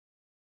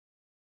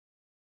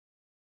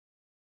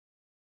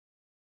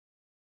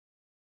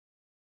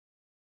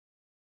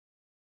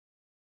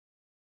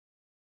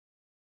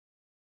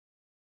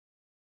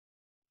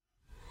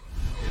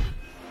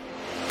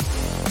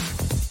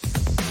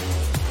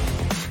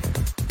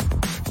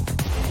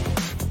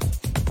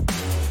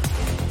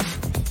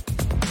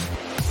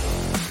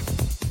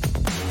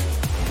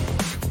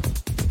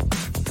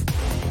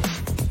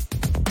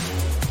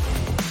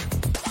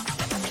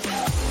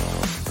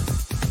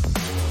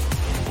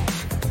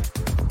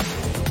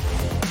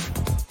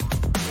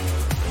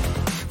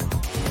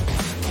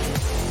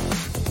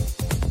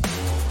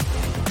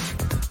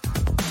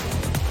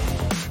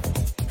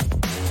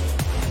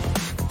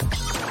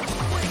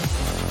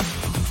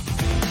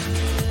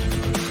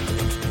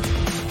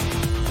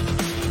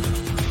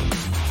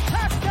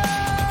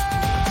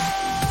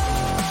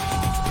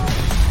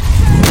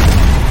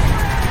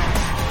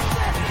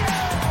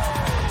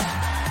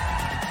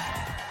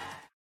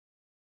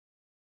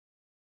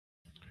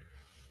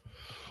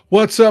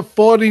What's up,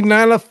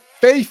 49er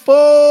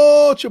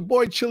faithful? It's your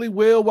boy Chili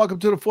Will. Welcome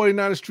to the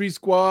 49er Street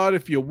Squad.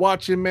 If you're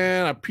watching,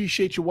 man, I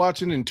appreciate you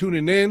watching and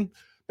tuning in.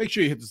 Make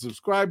sure you hit the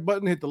subscribe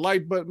button, hit the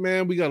like button,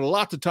 man. We got a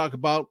lot to talk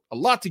about, a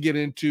lot to get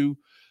into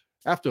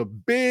after a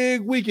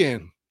big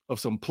weekend of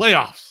some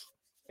playoffs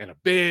and a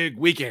big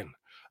weekend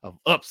of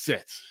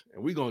upsets.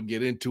 And we're going to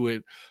get into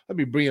it. Let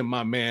me bring in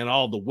my man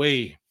all the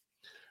way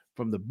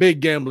from the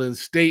big gambling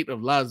state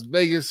of Las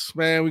Vegas,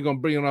 man. We're going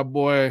to bring in our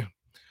boy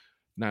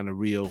Nana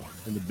Rio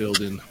in the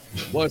building.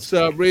 What's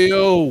up,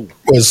 Rio?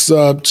 What's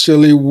up,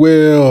 Chili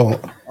Will?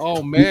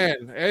 Oh,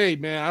 man. Hey,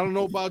 man, I don't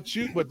know about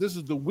you, but this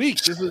is the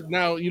week. This is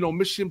now,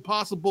 Mission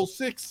Impossible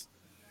 6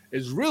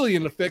 is really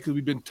in effect because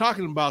we've been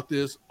talking about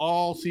this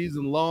all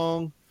season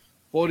long.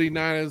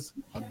 49ers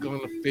are going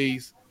to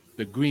face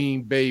the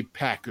Green Bay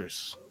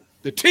Packers.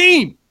 The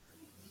team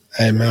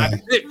Hey, man.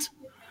 I picked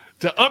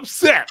to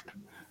upset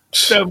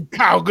them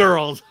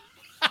cowgirls.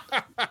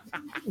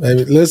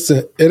 Baby,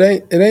 listen,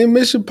 it ain't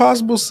Mission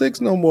Possible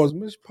 6 no more. It's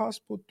Mission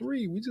Possible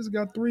 3. We just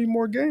got 3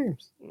 more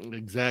games.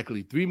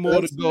 Exactly. 3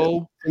 more to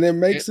go. And it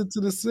makes it to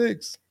the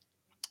 6.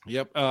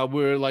 Yep.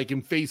 We're like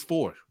in phase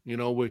 4. We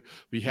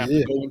have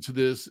to go into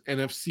this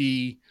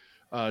NFC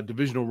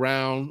divisional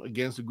round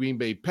against the Green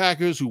Bay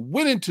Packers, who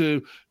went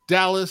into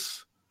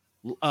Dallas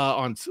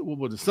on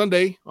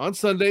Sunday.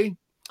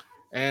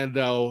 And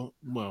well,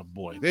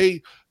 boy,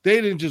 they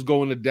didn't just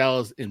go into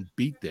Dallas and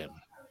beat them.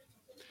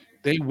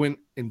 They went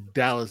in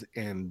Dallas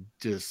and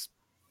just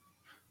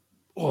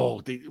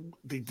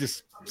they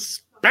just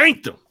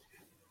spanked them.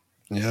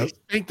 Yeah, they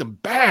spanked them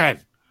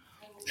bad.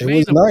 It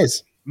was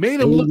nice. Made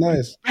them look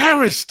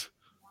embarrassed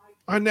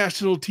on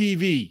national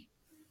TV.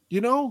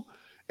 And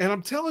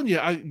I'm telling you,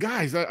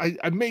 guys,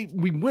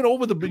 we went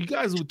over you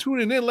guys were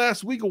tuning in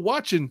last week or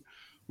watching.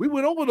 We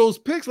went over those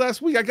picks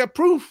last week. I got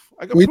proof.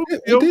 We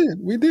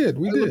did.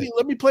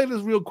 Let me play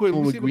this real quick.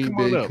 Let me see if it come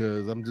on up.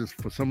 Because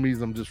for some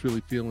reason, I'm just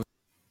really feeling.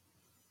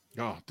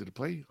 Oh, did it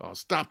play? Oh,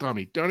 stopped on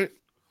me. Darn it.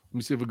 Let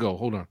me see if it go.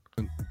 Hold on.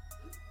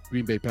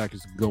 Green Bay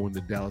Packers go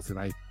into Dallas, and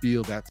I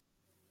feel that's.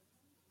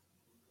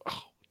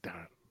 Oh,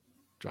 darn.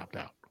 Dropped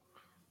out.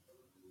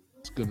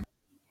 It's good.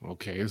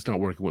 Okay, it's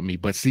not working with me.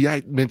 But see,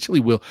 I mentally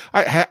will.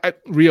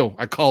 Rio,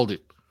 I called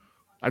it.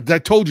 I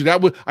told you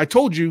that was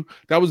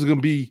going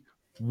to be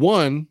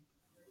one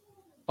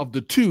of the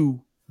 2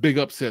 big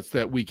upsets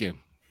that weekend.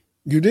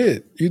 You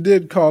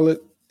did call it.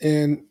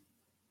 And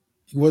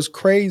what's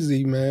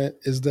crazy, man,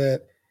 is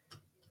that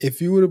if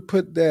you would have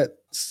put that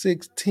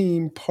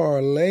 6-team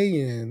parlay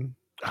in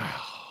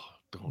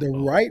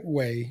right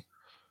way,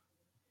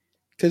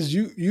 because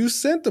you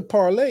sent the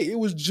parlay, it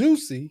was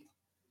juicy.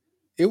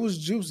 It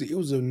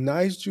was a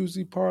nice,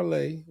 juicy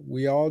parlay.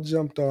 We all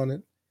jumped on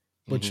it,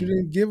 but you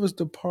didn't give us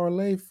the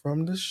parlay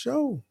from the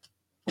show.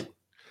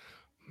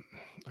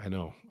 I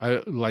know.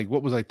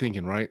 What was I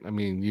thinking, right? I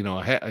mean,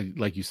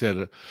 like you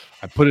said,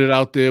 I put it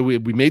out there. We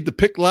made the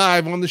pick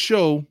live on the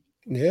show.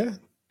 Yeah.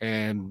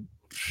 And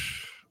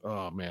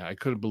oh man, I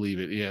couldn't believe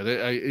it. Yeah,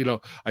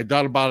 I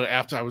thought about it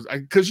after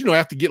because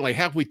after getting like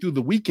halfway through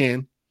the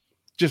weekend,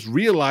 just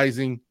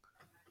realizing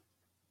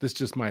this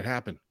just might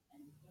happen.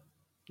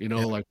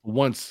 Like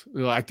once,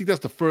 I think that's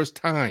the first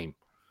time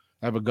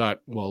I ever got,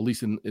 well, at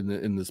least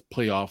in this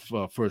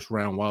playoff first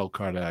round wild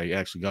card, I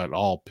actually got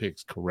all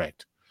picks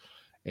correct.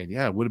 And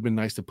yeah, it would have been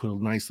nice to put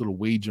a nice little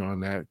wager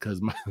on that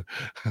because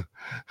the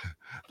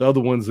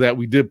other ones that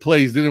we did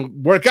plays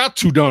didn't work out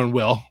too darn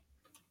well.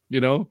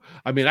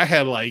 I mean, I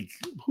had like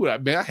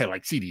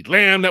CeeDee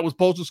Lamb that was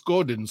supposed to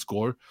score, didn't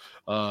score.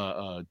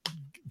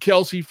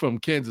 Kelsey from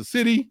Kansas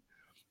City,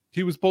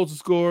 he was supposed to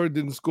score,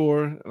 didn't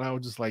score, and I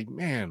was just like,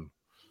 man,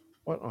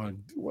 what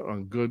on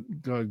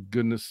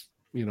goodness,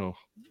 what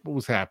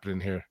was happening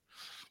here?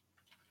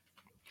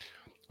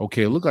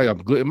 Okay, it looked like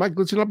am I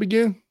glitching up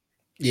again?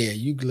 Yeah,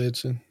 you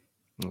glitching.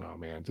 Oh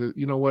man,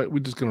 you know what? We're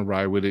just gonna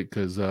ride with it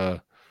because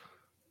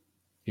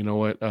you know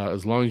what?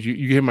 As long as you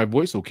hear my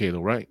voice, okay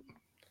though, right?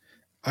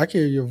 I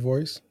can hear your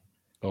voice.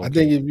 Okay. I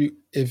think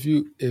if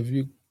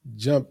you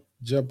jump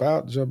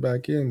out, jump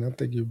back in, I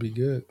think you'll be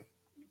good.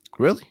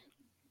 Really?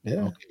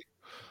 Yeah. Okay.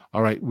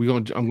 All right,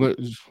 I'm going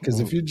because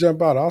if you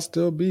jump out, I'll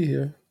still be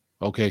here.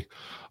 Okay.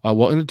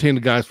 Well, entertain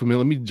the guys for a minute.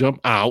 Let me jump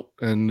out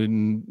and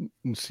then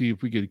see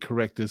if we can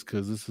correct this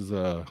because this is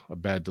a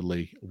bad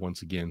delay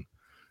once again.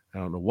 I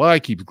don't know why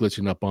it keeps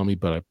glitching up on me,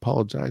 but I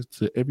apologize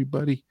to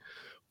everybody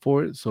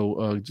for it.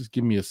 So just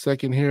give me a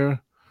second here.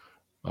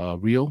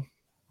 Rio, I'll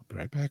be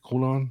right back.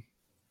 Hold on.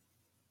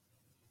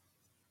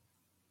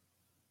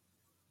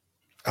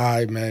 All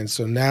right, man.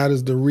 So now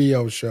there's the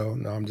Rio show.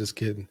 No, I'm just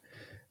kidding.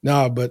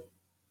 No, but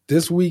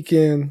this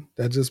weekend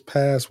that just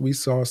passed, we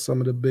saw some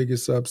of the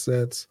biggest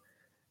upsets.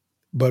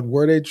 But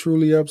were they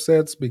truly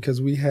upsets?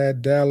 Because we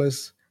had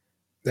Dallas,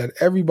 that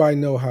everybody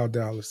know how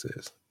Dallas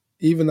is.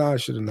 Even I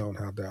should have known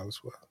how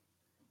Dallas was.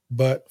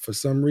 But for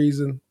some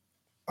reason,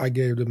 I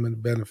gave them the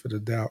benefit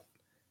of doubt,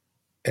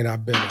 and I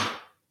bet on them.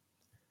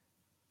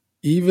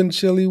 Even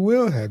Chili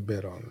Will had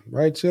bet on them.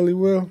 Right, Chili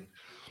Will?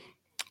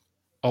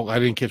 Oh, I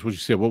didn't catch what you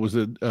said. What was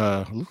it?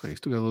 Looks like I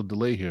still got a little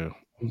delay here.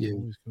 Yeah.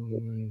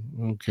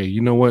 Okay,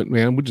 you know what,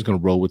 man? We're just gonna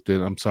roll with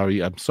it. I'm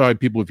sorry,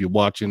 people, if you're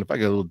watching. If I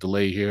got a little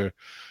delay here,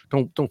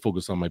 don't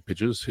focus on my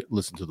pictures.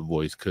 Listen to the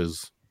voice,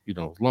 because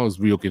as long as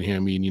Rio can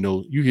hear me, and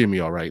you hear me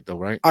all right, though,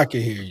 right? I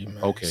can hear you,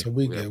 man. Okay, So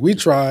we yeah, good. We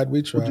tried.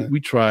 we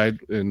tried,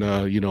 and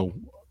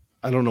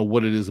I don't know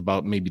what it is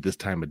about maybe this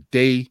time of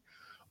day.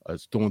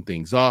 It's throwing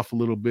things off a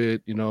little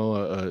bit.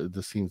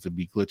 This seems to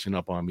be glitching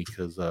up on me,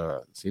 because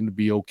it seemed to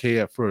be okay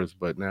at first,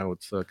 but now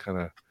it's kind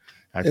of It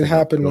acting up.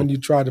 happened when you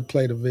tried to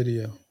play the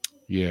video.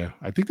 Yeah,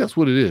 I think that's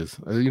what it is.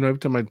 Every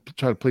time I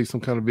try to play some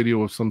kind of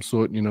video of some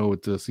sort,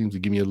 it seems to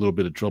give me a little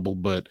bit of trouble.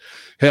 But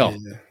hell,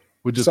 Yeah.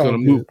 we're just It's all gonna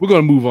move. good. We're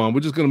gonna move on. We're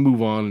just gonna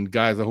move on. And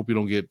guys, I hope you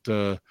don't get.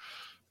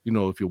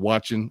 If you're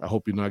watching, I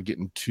hope you're not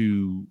getting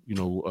too.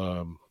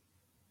 I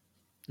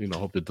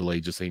hope the delay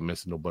just ain't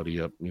messing nobody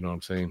up. You know what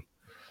I'm saying?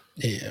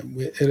 Yeah,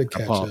 it'll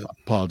catch up.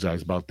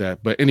 Apologize about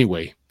that. But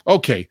anyway,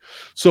 okay.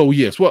 So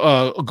yes,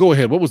 well, go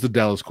ahead. What was the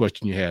Dallas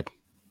question you had?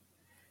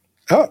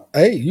 Oh,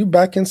 hey, you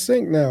back in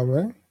sync now,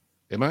 man.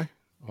 Am I?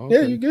 Okay.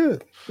 Yeah, you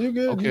good. You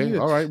good. Okay. You good.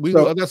 All right.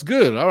 That's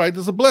good. All right.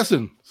 That's a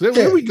blessing. So,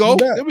 there we go.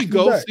 There we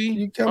go. See,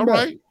 you come all back.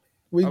 Right.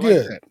 We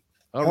good. Like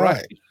all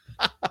right.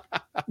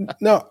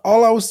 No,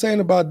 all I was saying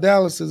about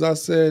Dallas is I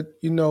said,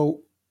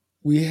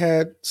 we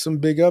had some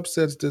big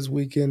upsets this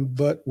weekend,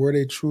 but were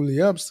they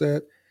truly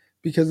upset?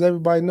 Because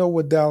everybody know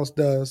what Dallas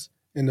does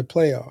in the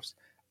playoffs.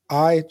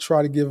 I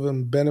try to give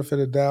them benefit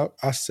of doubt.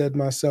 I said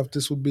myself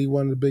this would be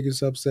one of the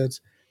biggest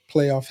upsets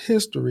playoff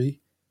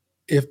history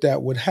if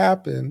that would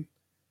happen.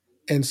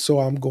 And so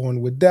I'm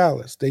going with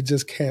Dallas. They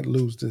just can't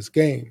lose this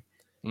game.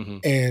 Mm-hmm.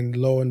 And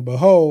lo and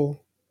behold,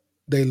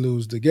 they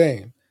lose the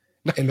game.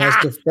 And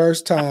that's the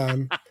first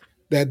time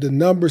that the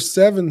number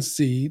 7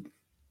 seed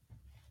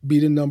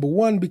beat a number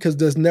 1, because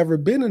there's never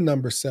been a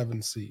number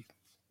 7 seed,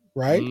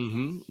 right?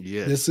 Mm-hmm.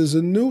 Yes. This is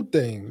a new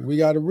thing. We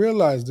got to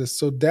realize this.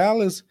 So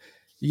Dallas,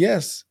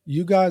 yes,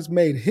 you guys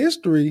made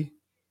history,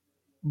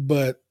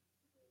 but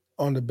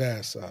on the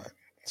bad side.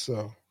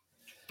 So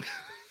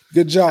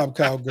good job,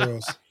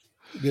 Cowgirls.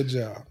 Good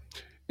job.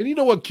 And you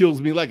know what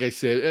kills me? Like I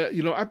said,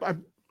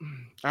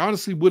 I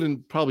honestly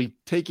wouldn't probably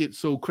take it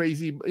so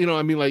crazy.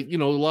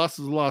 Loss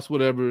is a loss,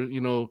 whatever.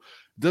 It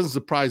doesn't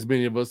surprise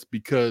many of us,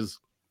 because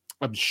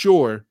I'm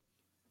sure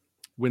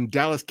when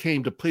Dallas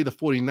came to play the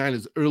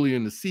 49ers earlier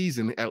in the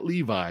season at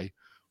Levi, we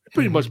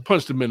pretty much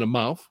punched them in the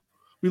mouth.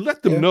 We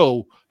let them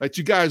know that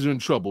you guys are in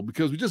trouble,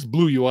 because we just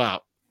blew you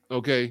out,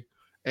 okay?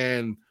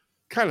 And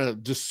kind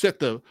of just set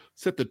the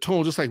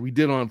tone, just like we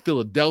did on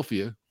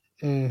Philadelphia.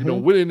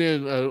 Went in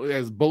there,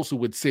 as Bosa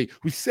would say,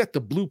 we set the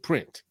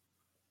blueprint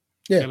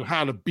and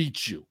how to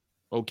beat you,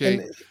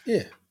 okay?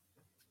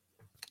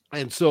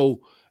 And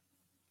so,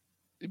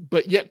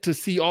 but yet to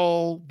see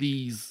all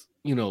these,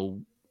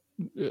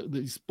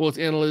 these sports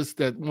analysts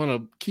that want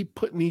to keep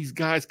putting these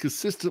guys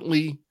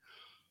consistently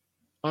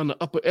on the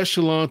upper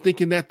echelon,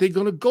 thinking that they're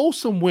going to go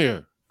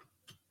somewhere.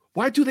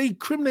 Why do they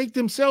incriminate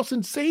themselves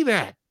and say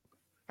that?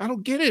 I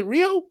don't get it,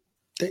 Rio.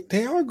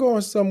 They are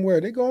going somewhere.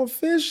 They're going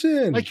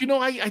fishing. Like,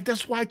 I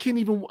that's why I can't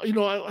even, I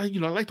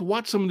like to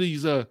watch some of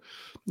these, some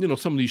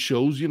of these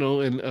shows,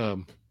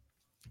 and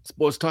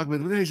sports talk.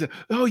 But they say,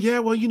 oh yeah,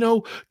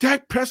 well,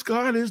 Dak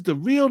Prescott is the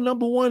real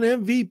number 1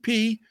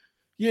 MVP,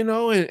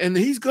 and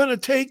he's going to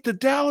take the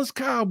Dallas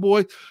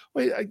Cowboys.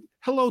 Wait,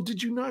 hello,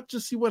 did you not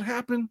just see what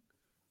happened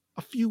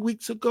a few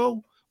weeks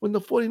ago when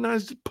the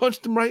 49ers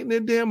punched them right in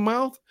their damn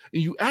mouth?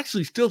 And you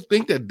actually still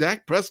think that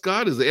Dak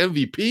Prescott is the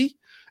MVP?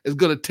 Is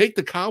going to take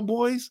the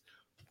Cowboys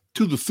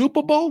to the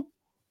Super Bowl?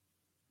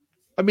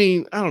 I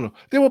mean, I don't know.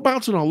 They were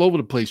bouncing all over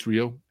the place,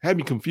 Rio. Had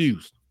me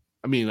confused.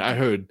 I mean, I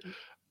heard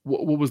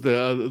what was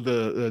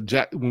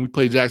the when we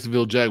played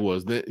Jacksonville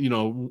Jaguars.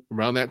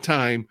 Around that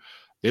time,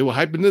 they were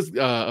hyping this.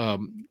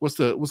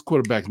 What's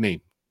quarterback's name?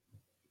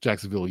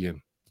 Jacksonville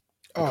again.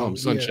 I call him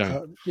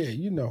Sunshine. Yeah,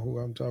 you know who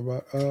I'm talking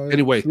about.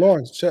 Anyway,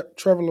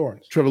 Trevor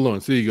Lawrence. Trevor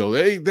Lawrence. There you go.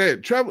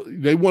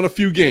 They won a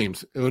few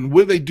games, and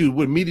what do they do?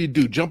 What media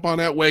do? Jump on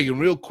that wagon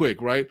real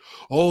quick, right?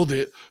 Oh,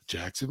 the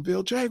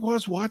Jacksonville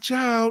Jaguars, watch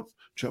out!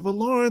 Trevor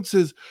Lawrence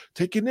is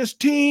taking this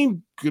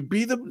team. Could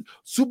be the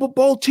Super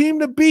Bowl team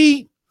to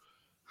beat.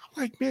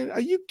 I'm like, man,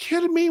 are you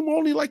kidding me? We're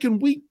only like in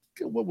week,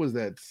 what was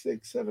that?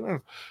 6, 7, I don't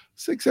know,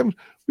 6, 7.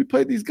 We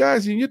played these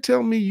guys, and you're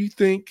telling me you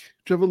think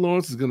Trevor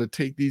Lawrence is going to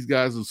take these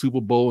guys to the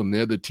Super Bowl and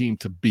they're the team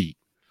to beat?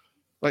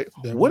 Like,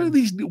 what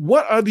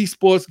are these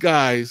sports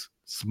guys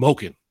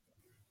smoking?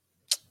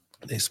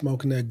 They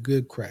smoking that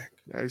good crack.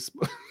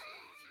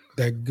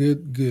 That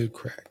good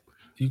crack.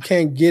 You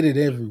can't get it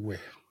everywhere.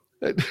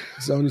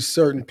 It's only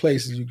certain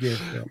places you get it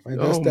from. And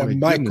that's that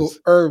Michael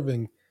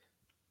Irvin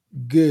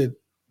good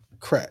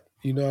crack.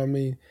 You know what I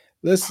mean?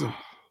 Listen,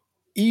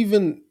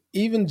 even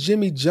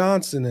Jimmy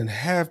Johnson in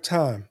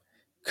halftime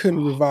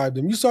couldn't revive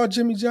them. You saw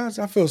Jimmy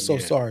Johnson? I feel so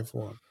sorry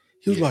for him.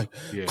 He was like,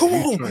 come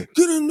on,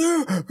 get in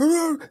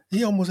there.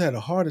 He almost had a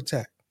heart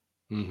attack.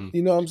 Mm-hmm.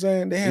 You know what I'm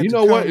saying? They had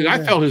what? And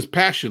I felt his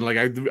passion. Like,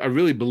 I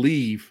really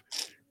believe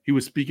he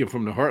was speaking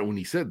from the heart when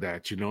he said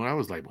that, And I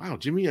was like, wow,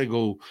 Jimmy, I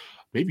go,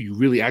 maybe you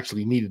really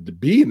actually needed to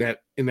be in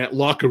that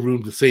locker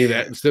room to say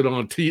that instead of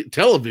on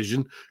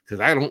television, because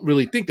I don't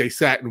really think they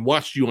sat and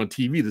watched you on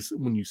TV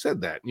when you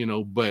said that,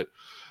 but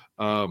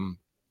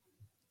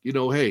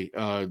hey,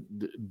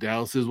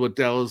 Dallas is what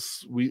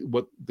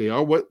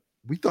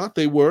we thought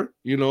they were,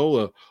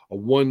 a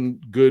one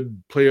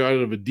good player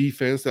out of a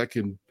defense that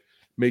can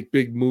make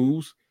big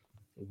moves.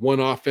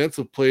 One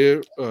offensive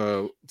player,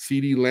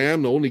 CeeDee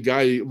Lamb, the only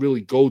guy,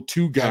 really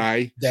go-to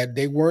guy. That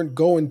they weren't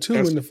going to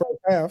in the first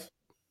half.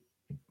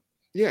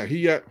 Yeah,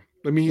 he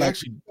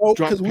actually dropped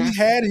because we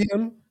had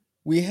him.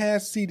 We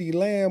had CeeDee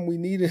Lamb. We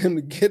needed him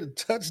to get a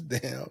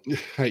touchdown.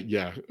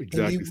 Yeah, exactly.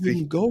 And they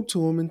wouldn't go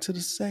to him into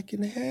the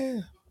second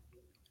half.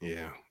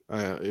 Yeah,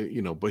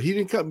 but he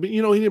didn't come. He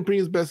didn't bring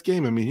his best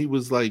game. I mean, he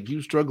was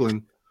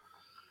struggling,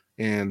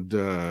 and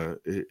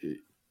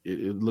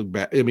it looked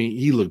bad. I mean,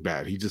 he looked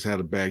bad. He just had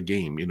a bad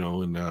game,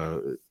 and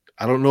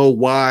I don't know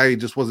why it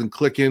just wasn't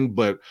clicking,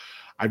 but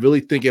I really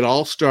think it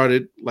all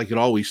started like it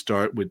always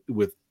starts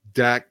with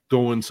Dak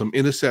throwing some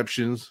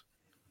interceptions,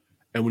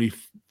 and when he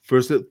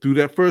first threw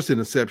that first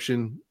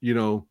interception,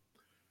 you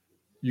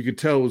could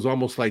tell it was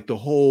almost like the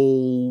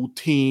whole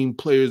team,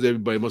 players,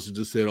 everybody must have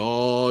just said,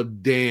 "Oh,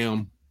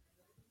 damn.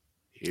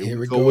 Here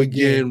we go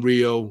again,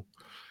 Rio.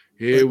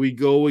 Here we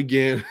go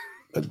again."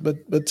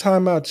 But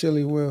time out,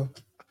 Chili Will.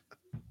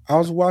 I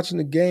was watching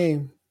the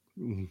game.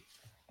 Mm-hmm.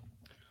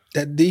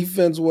 That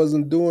defense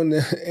wasn't doing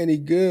any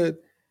good.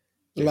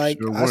 I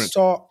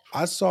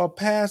saw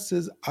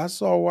passes. I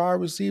saw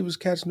wide receivers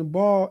catching the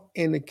ball,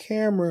 and the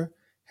camera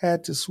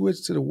had to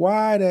switch to the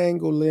wide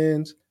angle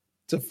lens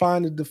to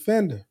find the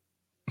defender.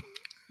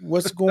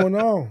 What's going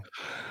on?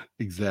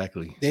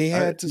 Exactly. They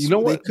had to.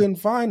 They couldn't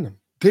find them.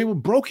 They were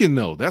broken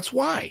though. That's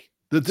why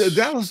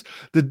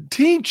the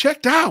team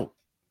checked out.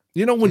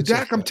 When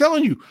Dak, I'm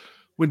telling you,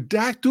 when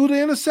Dak threw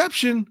the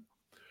interception,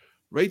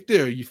 right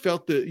there, you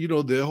felt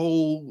the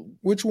whole.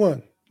 Which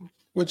one?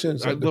 Which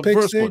interception? The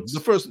first one.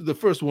 The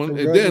first one,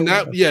 and then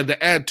to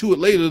add to it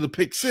later, the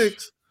pick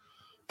six.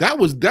 That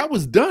was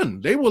done.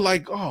 They were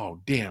like,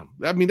 oh damn.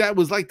 I mean, that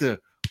was like the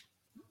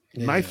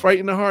knife right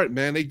in the heart,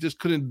 man. They just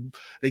couldn't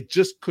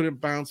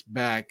bounce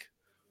back.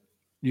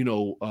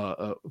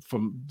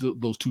 From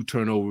those two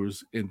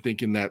turnovers and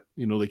thinking that,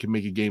 they can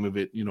make a game of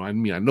it. I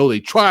know they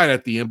tried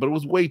at the end, but it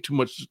was way too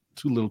much,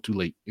 too little, too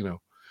late,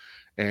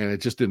 and it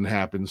just didn't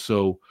happen.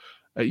 So,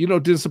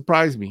 it didn't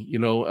surprise me,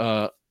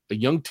 a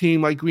young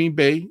team like Green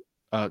Bay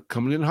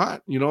coming in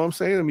hot, you know what I'm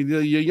saying? I mean,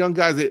 the young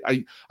guys,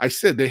 I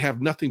said they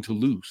have nothing to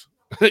lose,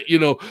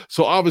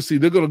 so obviously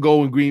they're going to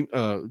go in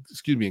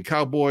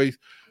Cowboys.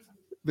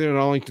 They're in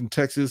Arlington,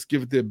 Texas,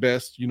 give it their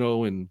best,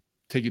 and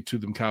take it to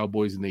them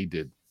Cowboys. And they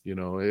did.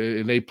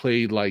 And they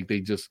played like they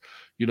just,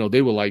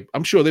 they were like,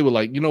 I'm sure they were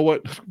like, you know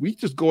what, we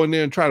just go in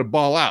there and try to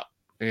ball out,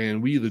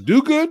 and we either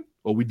do good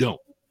or we don't.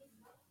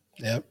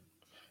 Yep.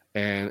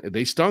 And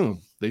they stung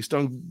them. They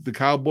stung the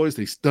Cowboys.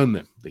 They stunned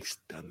them.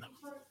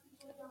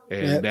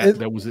 And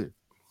that was it.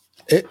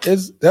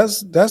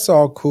 That's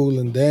all cool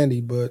and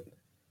dandy, but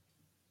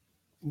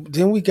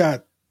then we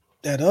got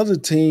that other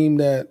team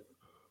that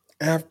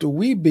after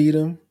we beat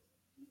them,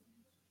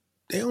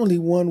 they only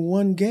won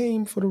one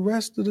game for the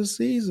rest of the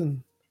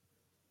season.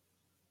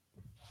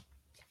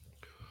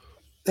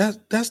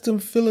 That's them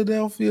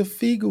Philadelphia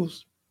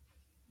Eagles.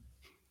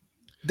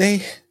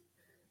 They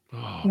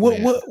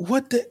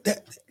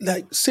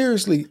like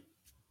seriously,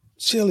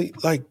 Chili,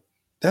 like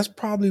that's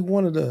probably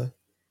one of the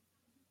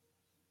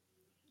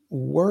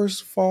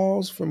worst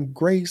falls from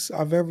grace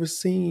I've ever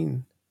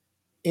seen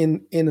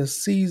in a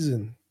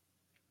season,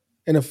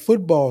 in a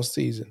football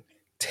season.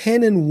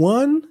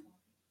 10-1?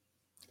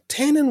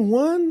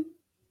 10-1?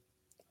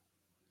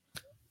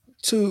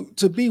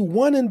 To be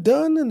one and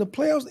done in the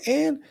playoffs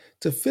and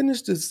to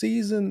finish the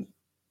season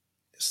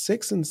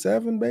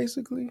 6-7,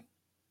 basically.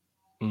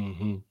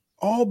 Mm-hmm.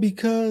 All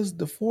because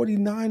the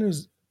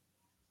 49ers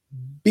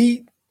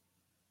beat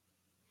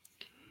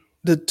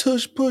the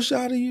tush push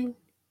out of you.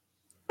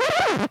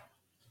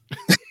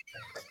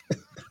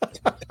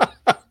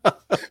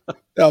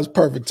 That was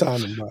perfect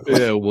timing, by the way.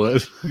 Yeah, it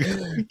was.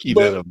 Keep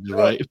that up,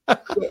 right?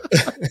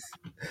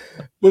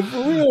 But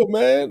for real,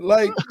 man,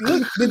 like,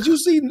 look, did you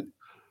see?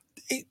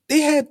 They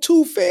had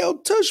 2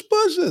 failed tush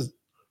pushes.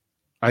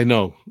 I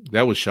know.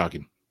 That was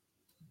shocking.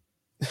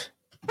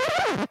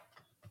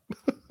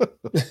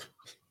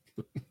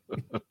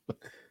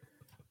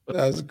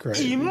 That's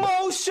crazy.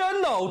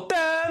 Emotional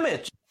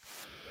damage.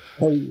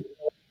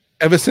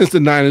 Ever since the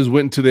Niners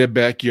went into their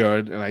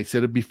backyard, and I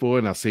said it before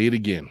and I'll say it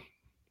again,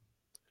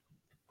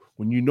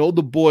 when you know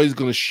the boy's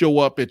going to show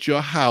up at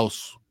your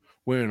house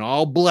wearing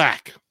all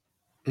black,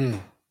 they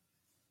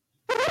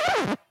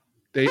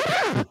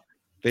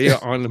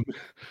are on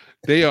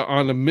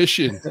a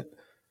mission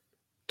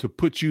to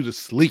put you to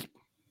sleep.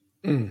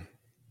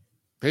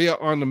 They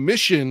are on a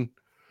mission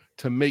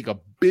to make a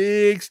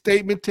big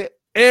statement to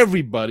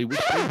everybody,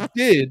 which they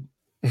did,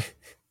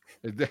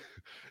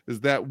 is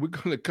that we're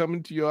going to come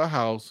into your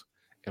house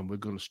and we're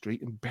going to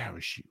straight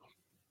embarrass you.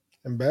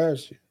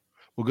 Embarrass you.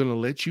 We're going to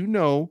let you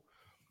know,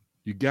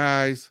 you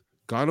guys,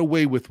 got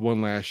away with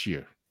one last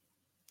year.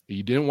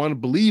 You didn't want to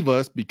believe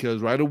us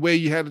because right away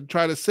you had to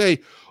try to say,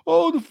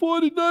 "Oh, the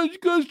 49ers, you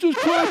guys just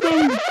crying."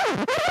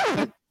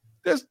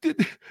 That's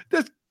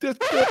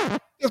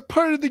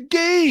part of the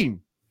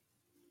game.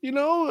 You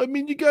know, I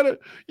mean, you gotta,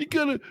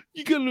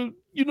 learn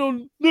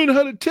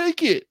how to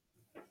take it.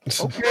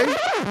 Okay.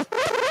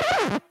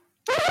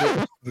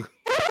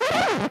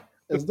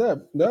 Is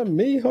that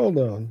me? Hold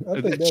on.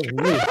 I think that was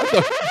me.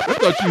 I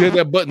thought you had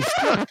that button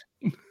stuck.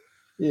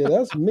 Yeah,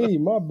 that's me.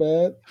 My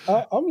bad.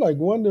 I'm like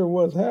wondering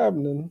what's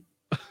happening.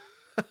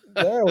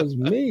 That was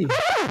me.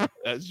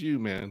 That's you,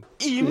 man.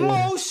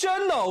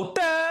 Emotional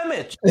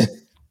damage.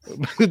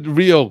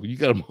 Rio, you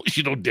got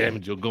emotional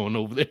damage. You're going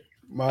over there.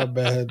 My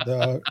bad,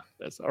 dog.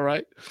 That's all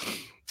right.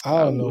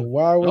 I don't know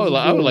why was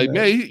I was like, that?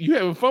 man, you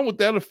having fun with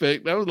that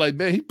effect? I was like,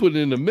 man, he put it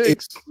in the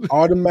mix.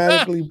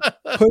 Automatically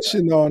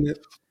pushing on it.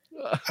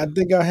 I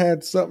think I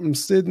had something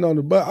sitting on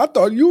the button. I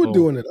thought you were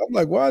doing it. I'm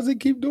like, why does he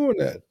keep doing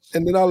that?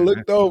 And then I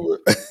looked over.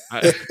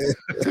 My bad.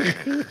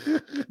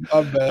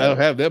 I don't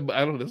have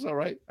that. That's all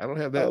right. I don't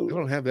have that. I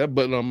don't have that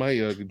button on my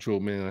control,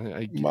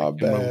 man. My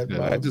bad.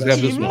 I just have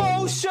this one.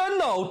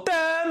 Emotional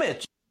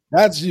damage.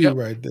 That's you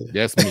right there.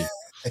 That's me.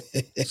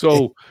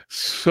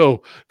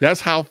 So that's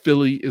how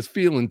Philly is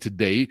feeling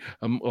today.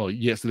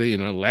 Yesterday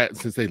and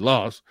since they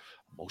lost,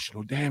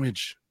 emotional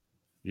damage.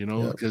 You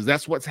know, because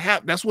that's what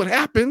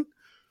happened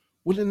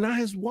when the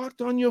Niners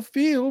walked on your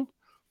field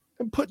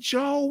and put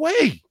y'all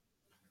away,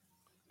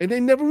 and they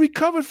never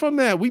recovered from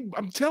that.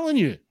 I'm telling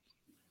you,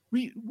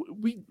 we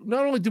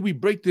not only did we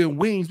break their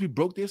wings, we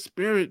broke their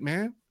spirit,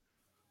 man.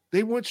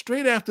 They weren't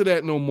straight after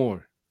that no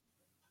more.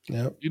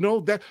 Yep. You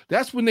know,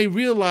 that's when they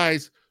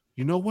realized,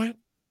 you know what?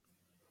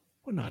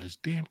 We're not as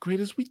damn great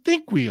as we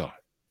think we are.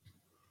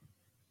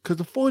 Because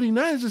the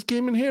 49ers just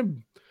came in here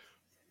and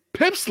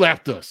pimp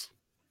slapped us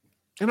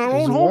in our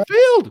own home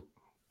field.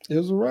 It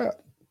was a wrap.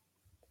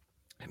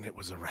 And it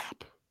was a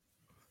wrap.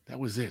 That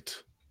was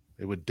it.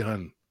 They were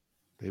done.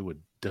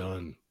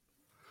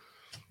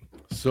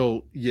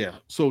 So, yeah.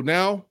 So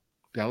now,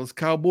 Dallas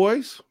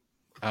Cowboys,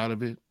 out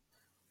of it.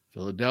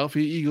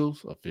 Philadelphia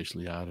Eagles,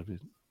 officially out of it.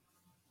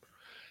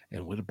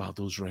 And what about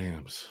those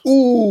Rams?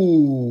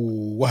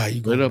 Ooh, why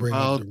you going to bring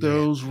up about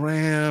those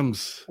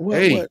Rams? What?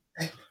 Hey,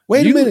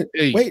 wait a minute.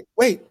 Hey.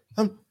 Wait.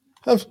 I'm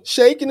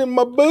shaking in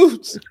my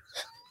boots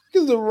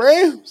because the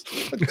Rams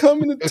are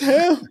coming to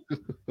town.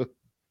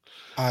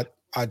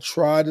 I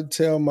tried to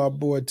tell my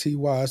boy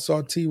T.Y. I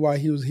saw T.Y.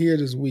 He was here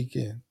this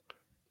weekend. I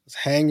was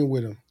hanging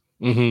with him.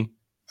 Mm-hmm.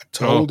 I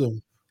told him,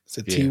 I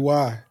said,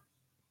 T.Y.,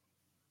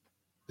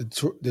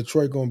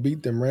 Detroit going to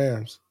beat them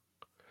Rams.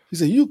 He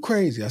said, you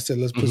crazy. I said,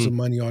 let's put some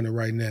money on it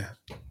right now.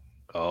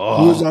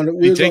 Oh, we was on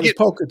the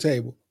poker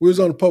table.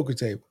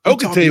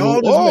 Poker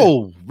table.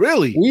 Oh,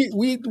 really?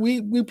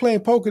 We playing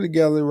poker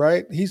together,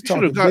 right? He's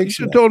talking. You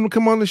should have told him to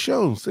come on the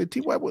show. Say,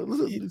 T.Y.,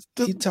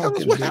 tell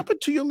us what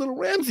happened to your little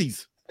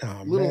Ramses.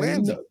 Oh,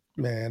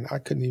 man, I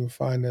couldn't even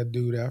find that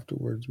dude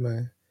afterwards,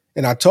 man.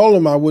 And I told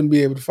him I wouldn't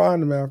be able to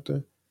find him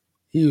after.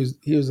 He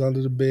was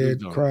under the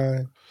bed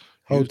crying.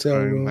 Hotel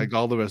room, like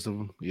all the rest of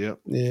them. Yep.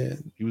 Yeah.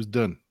 He was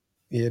done.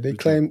 Yeah, they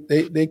claimed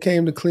they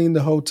came to clean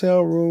the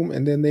hotel room,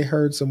 and then they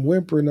heard some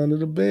whimpering under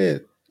the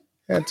bed.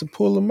 Had to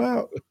pull him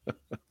out.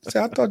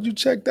 I thought you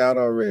checked out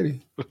already.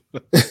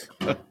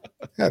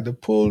 Had to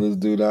pull this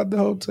dude out the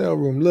hotel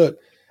room. Look,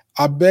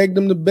 I begged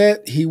him to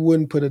bet. He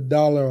wouldn't put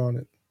 $1 on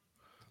it.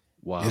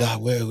 Wow.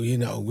 Well,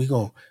 we're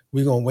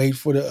gonna wait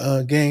for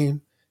the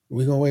game.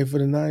 We're gonna wait for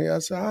the night. I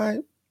said, all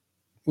right,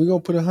 we're gonna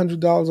put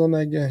 $100 on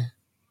that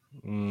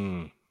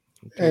game.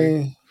 Okay.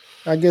 And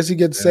I guess he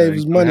gets to save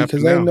his money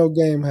because ain't no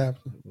game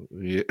happening.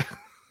 Yeah.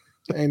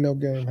 Ain't no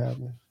game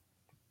happening.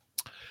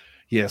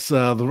 Yes,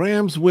 the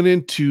Rams went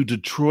into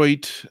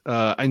Detroit.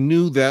 I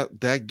knew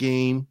that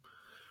game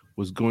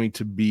was going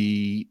to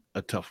be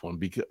a tough one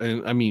because,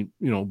 and I mean,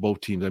 both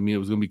teams. I mean, it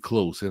was going to be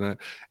close, and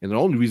the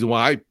only reason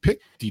why I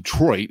picked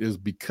Detroit is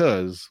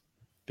because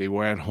they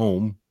were at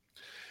home,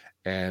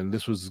 and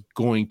this was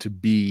going to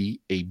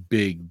be a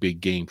big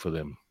game for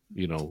them.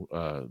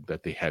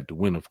 That they had to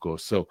win, of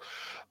course. So,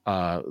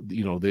 they're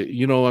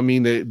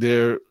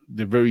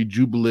very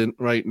jubilant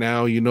right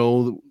now.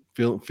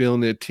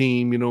 Feeling their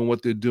team.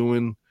 What they're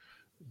doing.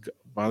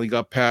 Finally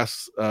got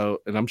past, and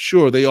I'm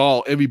sure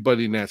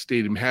everybody in that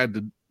stadium had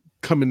to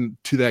come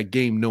into that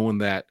game knowing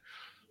that,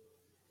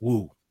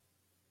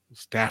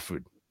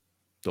 Stafford,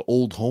 the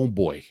old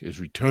homeboy, is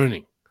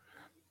returning.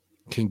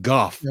 Can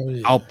Goff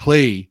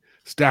outplay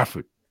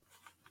Stafford?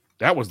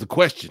 That was the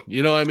question.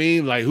 You know what I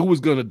mean? Like, who was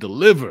going to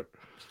deliver?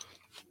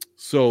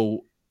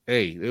 So,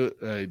 hey,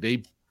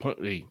 they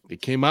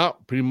came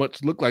out, pretty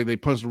much looked like they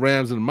punched the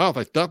Rams in the mouth.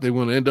 I thought they were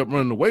going to end up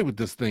running away with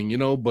this thing,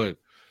 but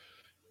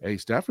hey,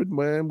 Stafford,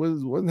 man,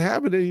 wasn't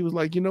having it. He was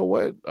like, you know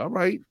what? All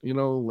right,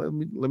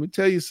 let me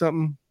tell you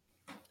something.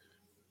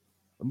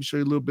 Let me show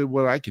you a little bit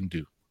what I can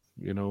do,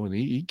 and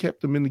he kept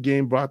them in the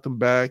game, brought them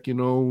back,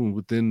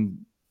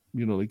 within,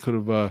 they could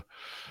have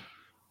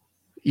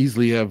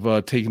easily have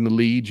taken the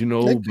lead,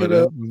 but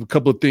a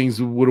couple of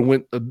things would have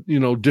went,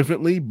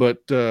 differently,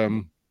 but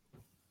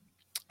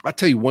I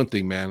tell you one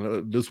thing,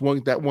 man.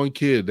 That one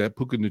kid, that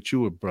Puka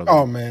Nacua brother.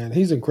 Oh man,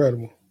 he's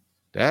incredible.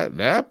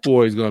 That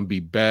boy is going to be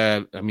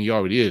bad. I mean, he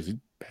already is. He's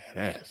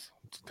badass.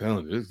 I'm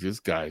telling you, this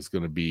guy is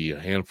going to be a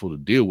handful to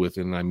deal with.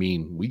 And I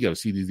mean, we got to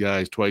see these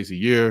guys twice a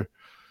year.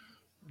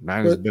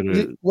 Niners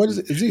better. What is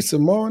it? Is he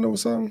Samoan or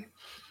something?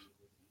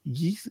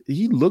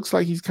 He looks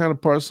like he's kind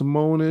of part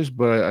Samoanish,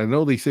 but I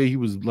know they say he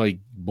was like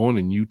born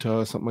in Utah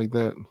or something like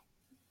that.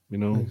 You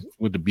know,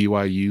 went to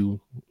BYU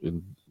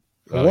and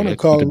I want to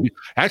call him.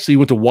 Actually, he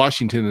went to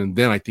Washington, and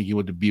then I think he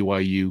went to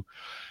BYU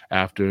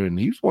after. And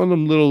he's one of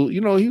them little,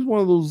 you know, he's one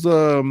of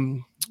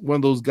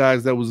those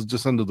guys that was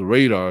just under the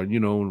radar. You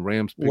know, and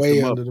Rams picked Way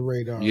him under up. the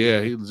radar.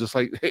 Yeah, he was just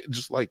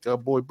like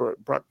boy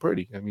Brock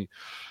Purdy. I mean,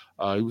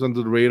 he was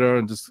under the radar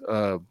and just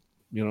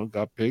you know,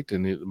 got picked,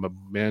 and my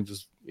man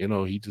just, you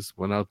know, he just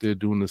went out there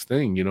doing this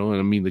thing, you know. And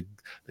I mean, the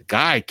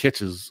guy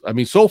catches. I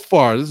mean, so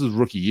far this is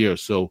rookie year,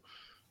 so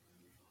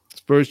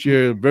his first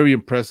year very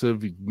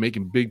impressive. He's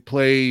making big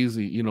plays.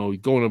 You know, he's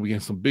going up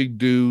against some big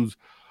dudes.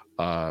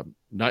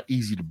 Not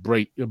easy to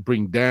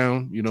bring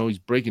down. You know, he's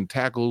breaking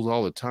tackles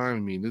all the time. I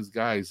mean, this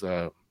guy's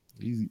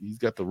he's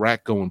got the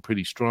rack going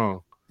pretty strong.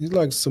 He's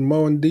like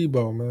Samoan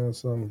Debo, man.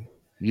 Something.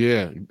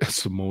 Yeah,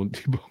 Samoan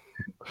Debo.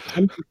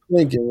 I'm just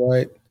thinking,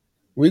 right?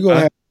 We're gonna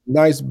have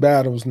nice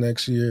battles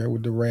next year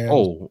with the Rams.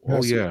 Oh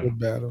yeah, good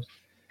battles.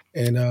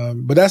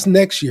 And but that's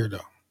next year though.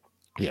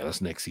 Yeah, that's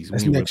next season.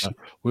 That's next year.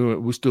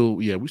 We're still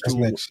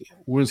next year.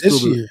 We're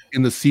still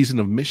in the season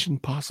of Mission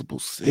Possible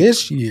 6.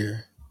 This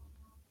year,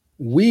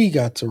 we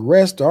got to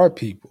rest our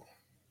people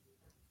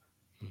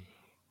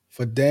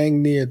for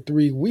dang near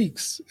 3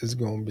 weeks. It's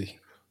gonna be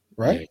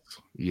right.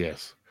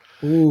 Yes.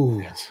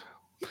 Ooh, yes.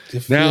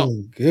 It's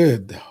feeling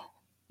good though.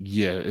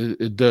 Yeah,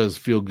 it does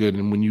feel good,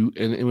 and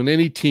when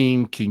any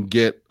team can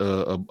get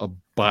a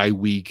bye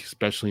week,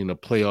 especially in the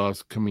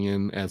playoffs, coming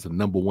in as a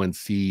number 1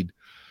 seed,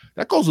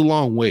 that goes a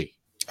long way.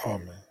 Oh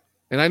man!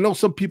 And I know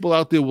some people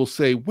out there will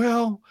say,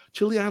 "Well,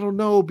 Chili, I don't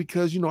know,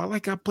 because you know I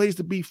like our players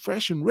to be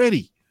fresh and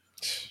ready."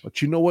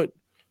 But you know what?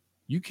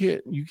 You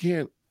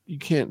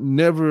can't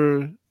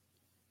never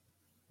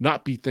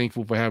not be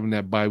thankful for having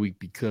that bye week,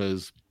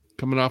 because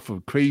coming off of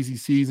a crazy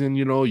season,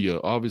 you know,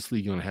 you're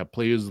obviously going to have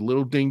players a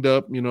little dinged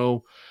up, you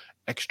know,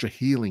 extra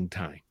healing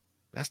time.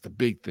 That's the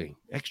big thing,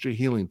 extra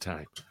healing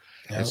time.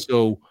 Yep. And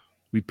so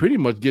we pretty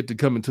much get to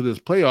come into this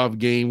playoff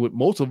game with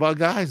most of our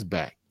guys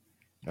back.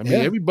 I mean,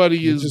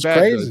 everybody is back.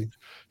 Crazy.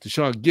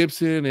 Deshaun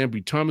Gibson,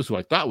 Ambry Thomas, who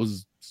I thought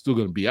was still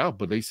going to be out,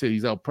 but they said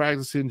he's out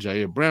practicing.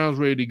 Jair Brown's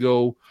ready to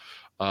go.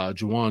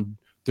 Jawan,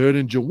 third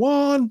and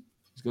Jawan,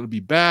 he's going to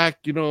be back,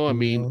 you know. I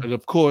mean, and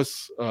of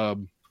course,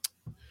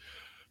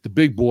 the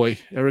big boy,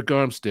 Eric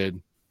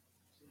Armstead,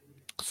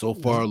 so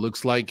far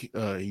looks like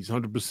he's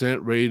 100%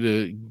 ready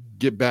to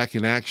get back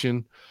in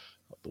action.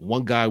 The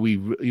one guy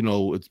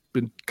it's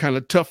been kind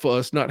of tough for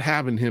us not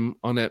having him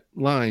on that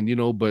line, you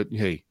know, but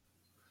hey,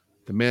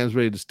 the man's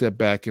ready to step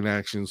back in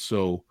action.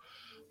 So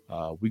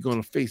we're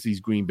going to face these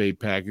Green Bay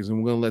Packers, and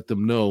we're going to let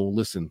them know,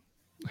 listen,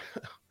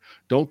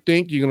 don't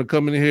think you're going to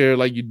come in here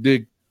like you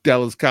did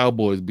Dallas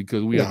Cowboys,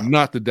 because we are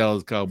not the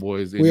Dallas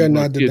Cowboys. We are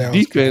not the Dallas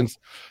defense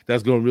Cowboys.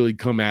 That's going to really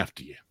come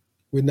after you.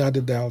 We're not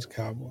the Dallas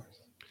Cowboys.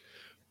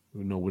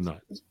 No, we're not.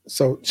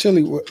 So,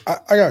 Chili,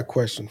 I got a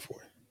question for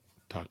you.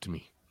 Talk to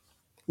me.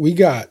 We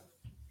got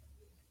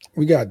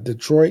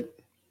Detroit.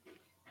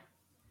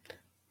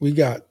 We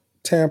got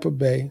Tampa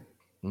Bay.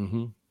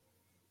 Mm-hmm.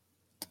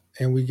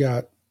 And we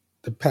got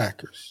the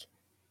Packers.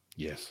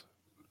 Yes.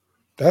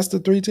 That's the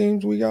 3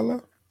 teams we got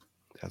left?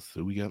 That's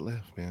who we got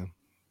left, man.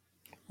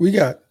 We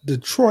got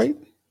Detroit.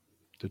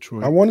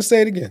 I want to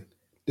say it again.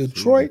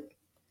 Detroit.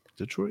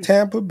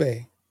 Tampa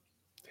Bay.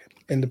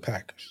 And the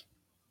Packers.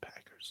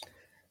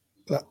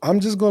 I'm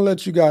just going to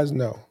let you guys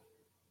know.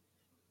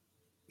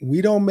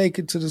 We don't make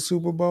it to the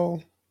Super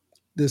Bowl.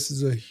 This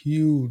is a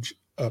huge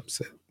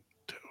upset.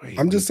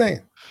 I'm just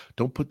saying.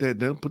 Don't put that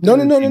down.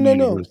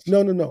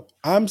 No.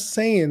 I'm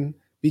saying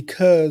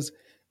because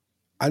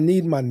I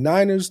need my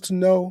Niners to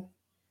know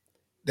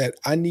that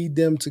I need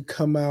them to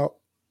come out.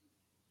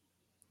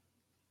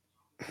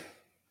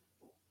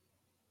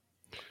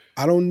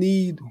 I don't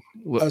need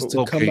us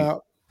to come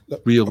out.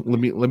 Let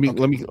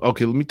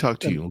me talk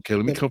to you. Okay,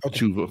 let me talk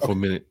to you for a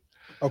minute.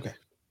 Okay.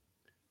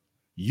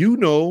 You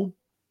know,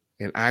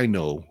 and I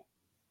know,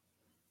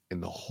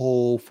 and the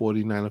whole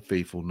 49er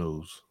faithful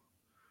knows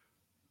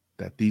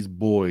that these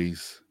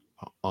boys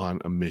are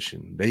on a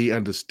mission. They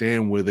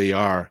understand where they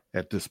are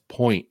at this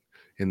point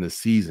in the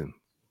season.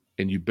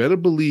 And you better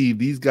believe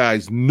these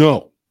guys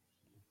know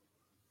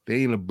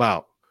they ain't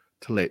about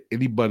to let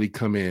anybody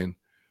come in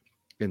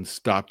and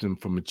stop them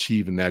from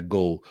achieving that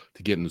goal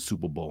to get in the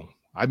Super Bowl.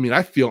 I mean,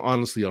 I feel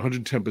honestly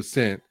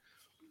 110%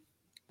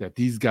 that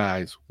these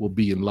guys will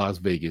be in Las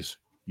Vegas,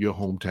 your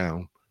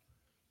hometown,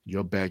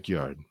 your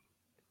backyard,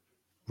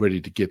 ready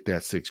to get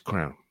that 6th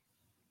crown.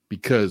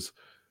 Because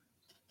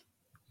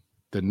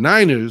the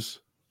Niners,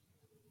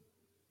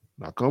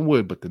 knock on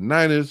wood, but the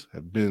Niners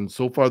have been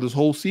so far this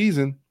whole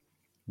season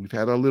We've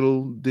had our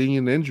little ding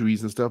and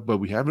injuries and stuff, but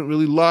we haven't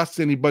really lost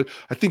anybody.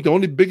 I think the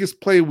only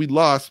biggest player we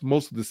lost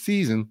most of the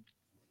season,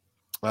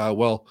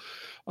 was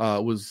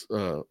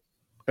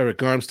Eric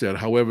Armstead.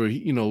 However,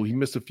 he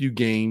missed a few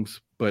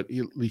games, but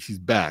at least he's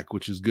back,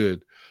 which is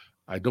good.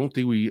 I don't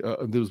think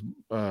there was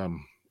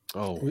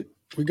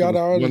we got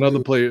our one other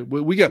player.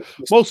 We got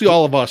mostly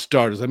all of our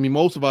starters. I mean,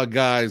 most of our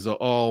guys are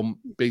all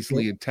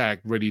basically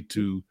intact, ready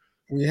to.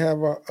 We have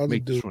our other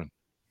make dude. this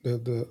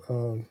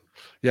run.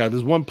 Yeah,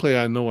 there's one player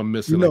I know I'm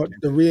missing.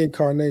 The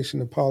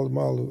reincarnation of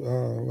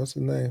Palomalu. What's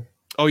his name?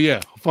 Oh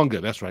yeah,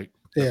 Funga. That's right.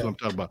 That's what I'm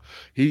talking about.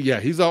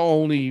 He's our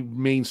only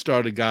main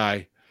starter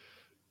guy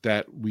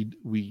that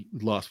we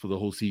lost for the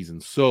whole season.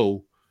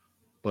 So,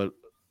 but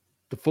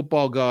the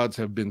football gods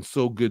have been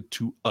so good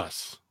to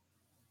us.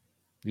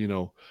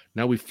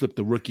 Now we flipped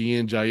the rookie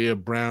in, Jair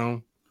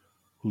Brown,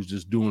 who's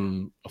just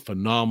doing a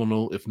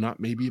phenomenal, if not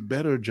maybe a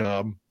better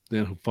job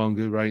than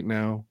Hufanga right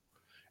now,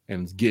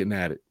 and is getting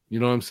at it.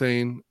 You know what I'm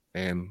saying?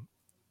 And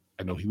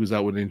I know he was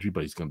out with injury,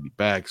 but he's going to be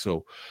back.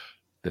 So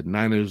the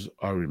Niners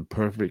are in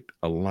perfect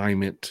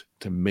alignment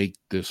to make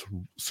this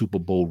Super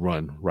Bowl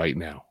run right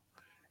now.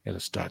 And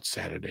it starts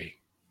Saturday.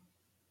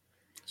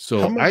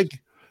 So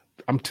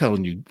I'm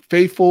telling you,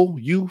 faithful,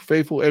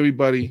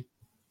 everybody,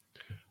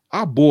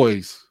 our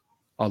boys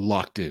are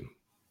locked in.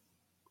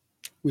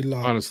 We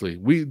locked.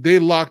 Honestly,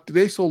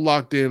 they so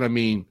locked in. I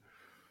mean,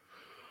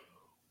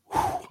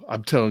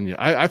 I'm telling you,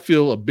 I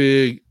feel a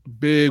big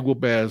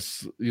whoop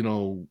ass,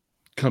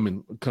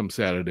 come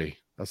Saturday.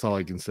 That's all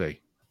I can say.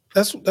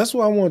 That's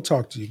what I want to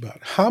talk to you about.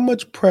 How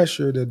much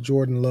pressure did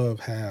Jordan Love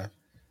have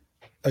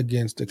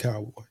against the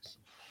Cowboys?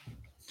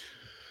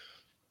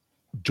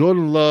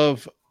 Jordan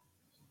Love,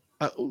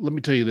 let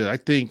me tell you that I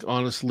think,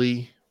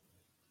 honestly,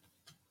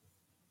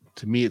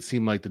 to me, it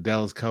seemed like the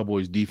Dallas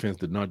Cowboys defense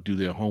did not do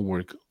their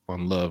homework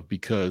on Love,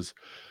 because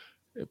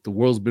if the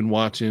world's been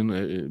watching,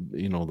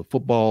 the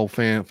football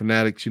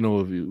fanatics,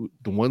 the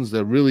ones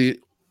that really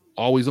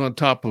always on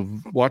top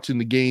of watching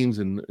the games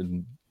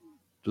and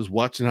just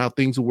watching how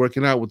things are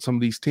working out with some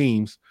of these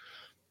teams,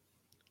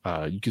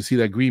 you can see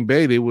that Green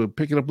Bay, they were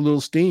picking up a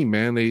little steam,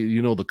 man. They,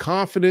 the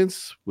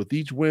confidence with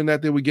each win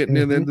that they were getting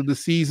in the end of the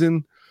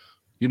season.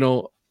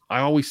 I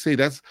always say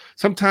that's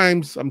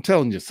sometimes, I'm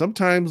telling you,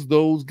 sometimes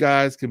those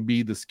guys can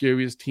be the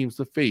scariest teams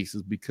to face,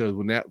 is because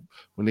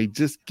when they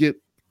just get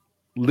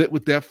lit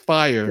with that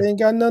fire, they ain't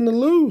got nothing to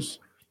lose.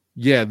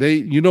 Yeah,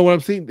 you know what I'm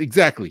saying?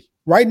 Exactly.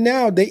 Right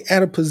now, they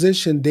at a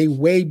position they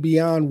way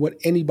beyond what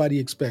anybody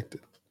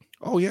expected.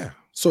 Oh yeah.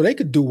 So they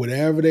could do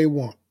whatever they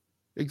want.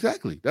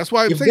 Exactly. That's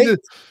why I'm saying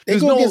they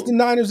go against the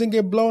Niners and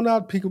get blown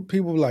out.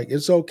 People are like,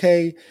 it's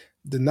okay.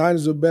 The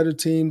Niners are a better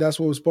team. That's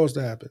what was supposed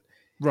to happen.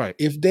 Right.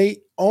 If they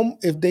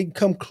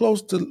come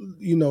close to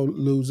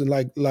losing,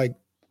 like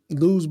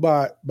lose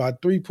by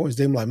 3 points,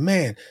 they're like,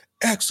 man,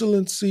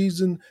 excellent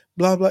season,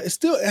 blah blah. It's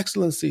still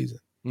excellent season.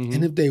 Mm-hmm.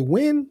 And if they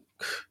win,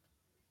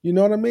 you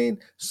know what I mean?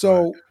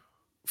 So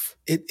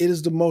it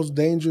is the most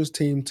dangerous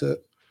team to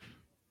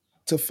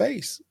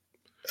face.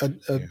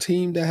 A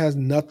team that has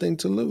nothing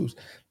to lose.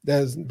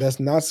 That's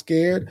not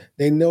scared.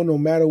 They know no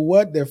matter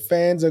what, their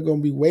fans are going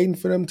to be waiting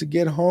for them to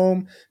get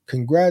home,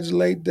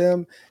 congratulate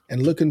them,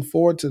 and looking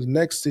forward to the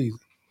next season.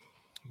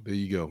 There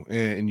you go.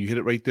 And you hit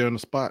it right there on the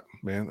spot,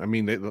 man. I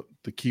mean,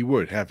 the key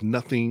word, have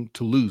nothing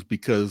to lose,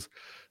 because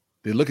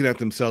they're looking at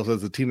themselves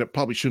as a team that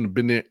probably shouldn't have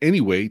been there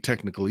anyway,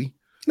 technically.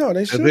 No,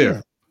 they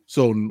shouldn't.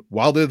 So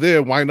while they're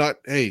there, why not?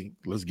 Hey,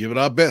 let's give it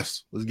our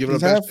best. Let's give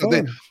it our best.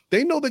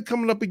 They know they're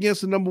coming up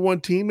against the number one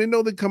team. They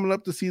know they're coming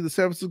up to see the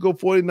San Francisco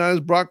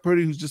 49ers, Brock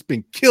Purdy, who's just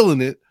been killing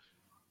it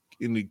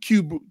in the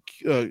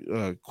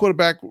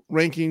quarterback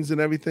rankings and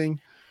everything.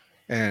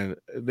 And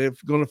they're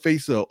going to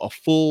face a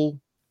full,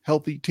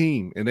 healthy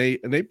team. And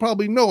they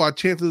probably know our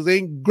chances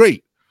ain't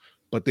great,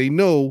 but they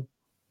know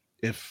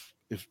if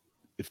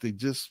they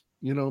just,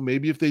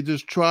 maybe if they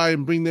just try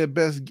and bring their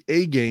best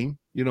A game,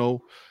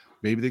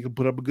 maybe they can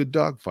put up a good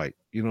dogfight.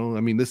 I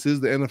mean, this is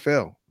the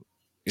NFL.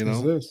 I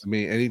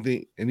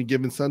mean, any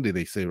given Sunday,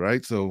 they say,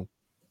 right? So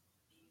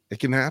it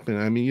can happen.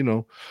 I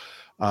mean,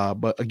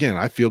 but again,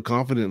 I feel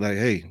confident, like,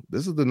 hey,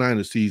 this is the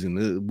Niners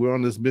season. We're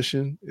on this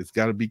mission. It's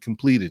got to be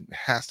completed. It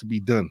has to be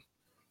done.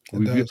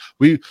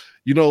 We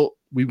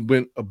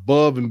went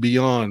above and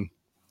beyond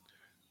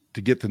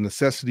to get the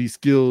necessity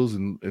skills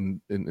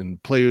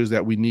and players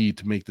that we need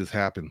to make this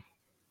happen.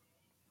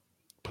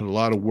 Put a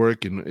lot of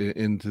work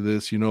into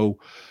this,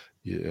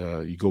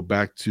 you go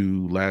back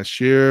to last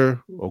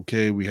year.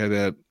 Okay, we had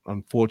that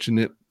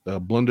unfortunate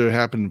blunder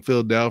happen in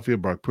Philadelphia.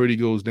 Brock Purdy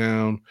goes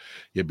down.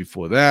 Yeah,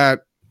 before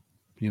that,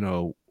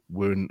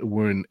 we're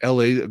in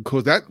LA. Of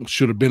course, that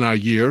should have been our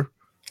year.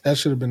 That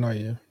should have been our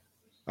year.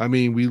 I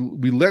mean, we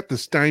let the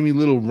stymie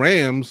little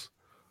Rams.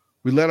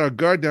 We let our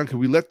guard down because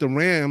we let the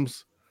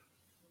Rams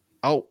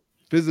out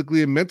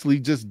physically and mentally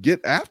just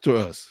get after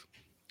us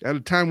at a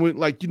time when,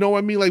 like,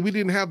 like we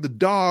didn't have the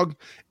dog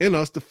in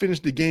us to finish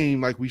the game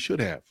like we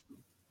should have.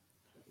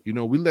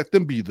 We let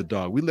them be the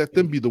dog. We let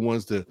them be the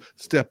ones to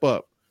step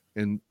up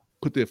and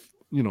put their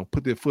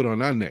foot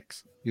on our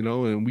necks,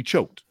 and we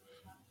choked.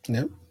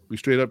 Yep. We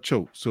straight up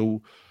choked.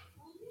 So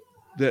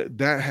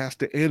that has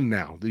to end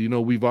now. You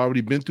know, we've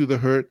already been through the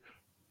hurt.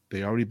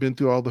 They already been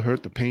through all the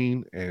hurt, the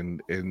pain,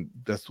 and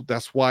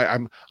that's why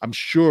I'm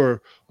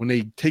sure when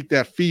they take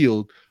that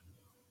field,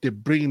 they're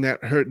bringing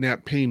that hurt and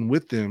that pain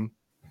with them,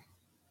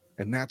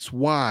 and that's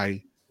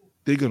why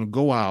they're gonna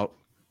go out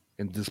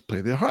and just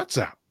play their hearts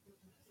out.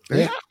 They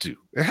Yeah. have to.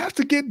 It has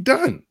to get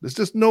done. There's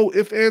just no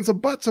ifs, ands, or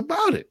buts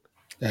about it.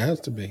 It has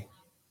to be.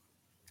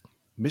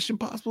 Mission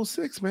Possible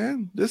 6,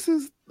 man. This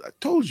is, I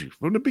told you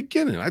from the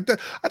beginning.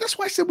 That's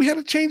why I said we had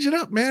to change it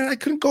up, man. I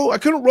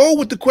couldn't roll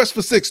with the Quest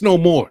for 6 no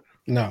more.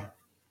 No.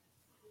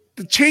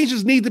 The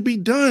changes need to be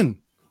done.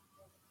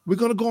 We're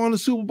going to go on the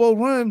Super Bowl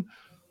run.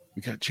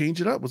 We got to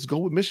change it up. Let's go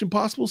with Mission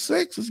Possible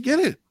 6. Let's get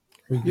it.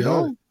 You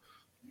know?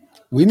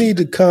 We need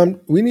to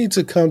come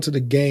to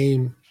the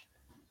game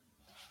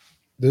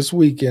this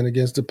weekend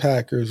against the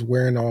Packers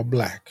wearing all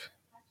black.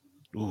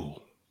 Ooh.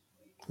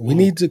 We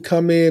need to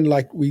come in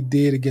like we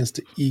did against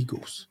the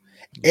Eagles.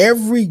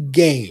 Every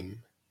game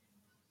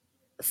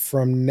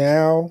from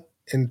now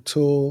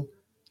until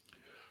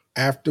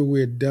after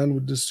we're done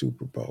with the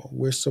Super Bowl,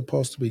 we're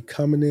supposed to be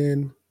coming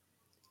in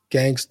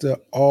gangster,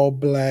 all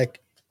black,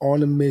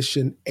 on a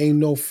mission, ain't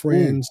no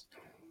friends,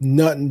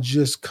 nothing,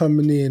 just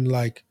coming in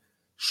like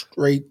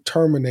straight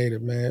Terminator,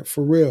 man,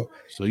 for real.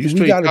 So you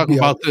straight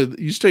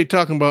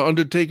talking about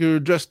Undertaker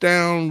dressed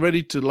down,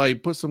 ready to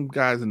like put some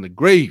guys in the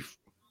grave.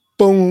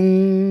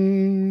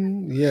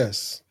 Boom.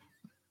 Yes.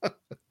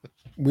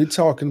 We're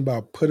talking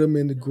about put them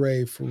in the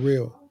grave for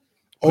real.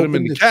 Put them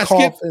in the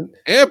casket coffin,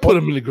 and put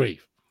them in the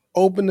grave.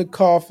 Open the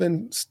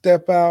coffin,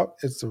 step out.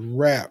 It's a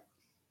wrap.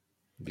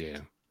 Yeah.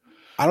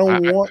 I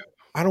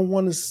don't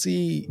want to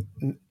see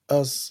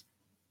us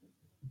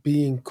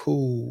being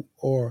cool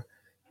or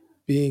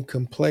being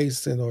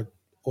complacent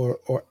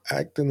or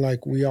acting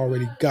like we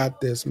already got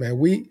this, man.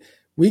 We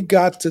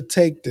got to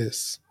take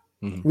this.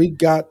 Mm-hmm. We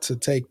got to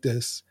take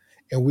this,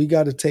 and we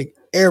got to take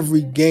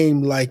every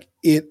game like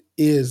it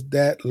is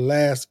that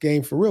last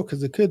game for real,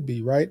 because it could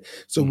be, right?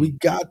 So we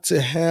got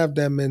to have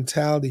that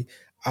mentality.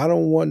 I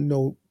don't want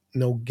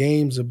no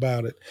games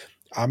about it.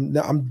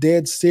 I'm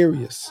dead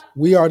serious.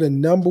 We are the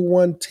number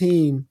one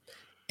team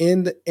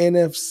in the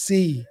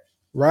NFC,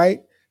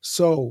 right?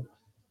 So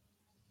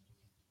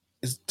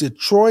it's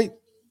Detroit,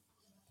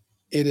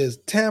 it is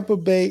Tampa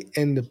Bay,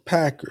 and the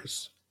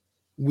Packers.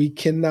 We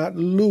cannot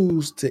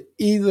lose to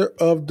either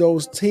of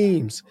those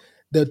teams.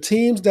 The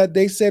teams that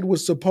they said were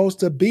supposed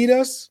to beat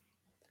us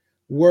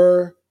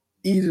were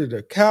either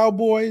the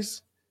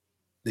Cowboys,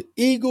 the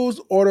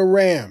Eagles, or the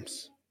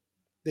Rams.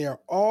 They are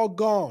all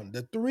gone.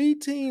 The three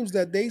teams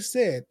that they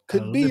said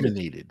could beat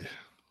us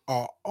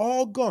are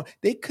all gone.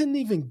 They couldn't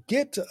even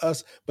get to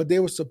us, but they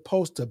were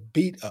supposed to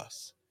beat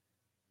us.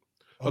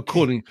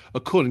 Okay.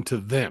 According to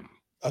them.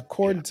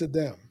 According to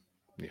them.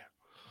 Yeah.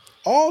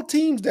 All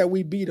teams that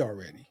we beat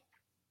already.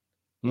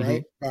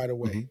 Right? By the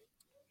way. Mm-hmm.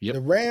 Yep.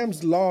 The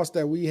Rams loss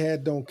that we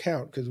had don't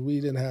count because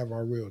we didn't have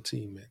our real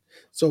team in.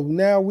 So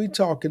now we're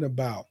talking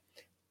about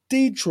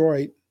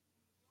Detroit,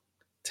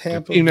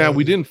 Tampa Bay. Now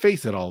we didn't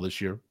face it all this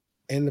year.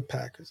 And the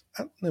Packers.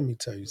 Let me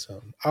tell you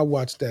something. I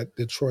watched that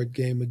Detroit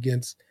game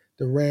against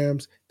the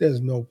Rams.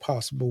 There's no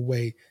possible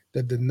way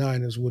that the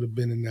Niners would have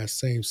been in that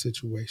same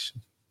situation.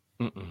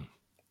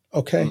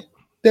 Okay?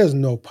 There's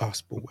no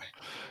possible way.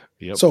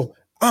 Yep. So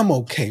I'm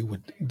okay with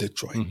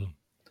Detroit.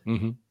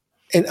 Mm-hmm.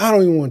 And I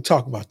don't even want to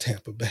talk about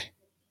Tampa Bay.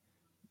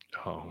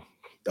 Oh.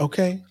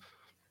 Okay?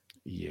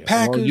 Yeah.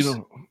 Packers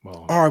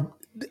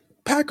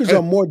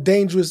are more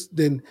dangerous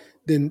than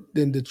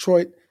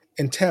Detroit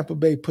and Tampa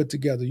Bay put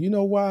together. You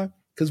know why?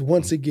 Because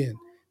once again,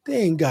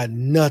 they ain't got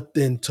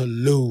nothing to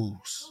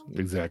lose.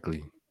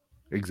 Exactly.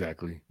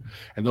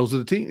 And those are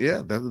the teams.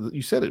 Yeah,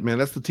 you said it, man.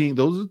 That's the team.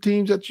 Those are the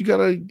teams that you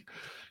gotta,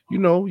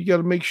 you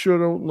gotta make sure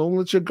don't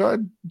let your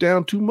guard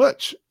down too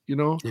much.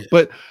 Yeah.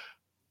 But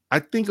I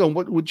think on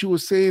what you were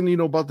saying,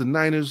 about the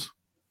Niners,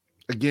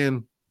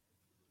 again,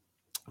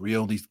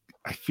 Rio,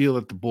 I feel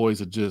that the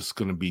boys are just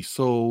gonna be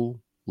so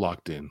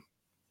locked in.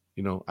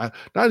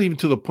 Not even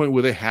to the point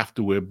where they have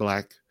to wear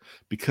black,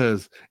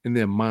 because in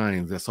their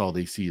minds, that's all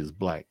they see is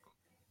black.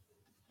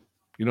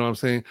 You know what I'm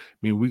saying? I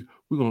mean,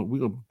 we're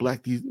gonna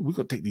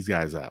take these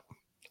guys out.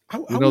 I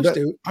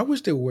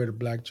wish they would wear the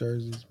black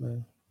jerseys,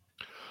 man.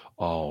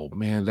 Oh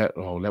man, that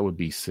would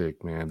be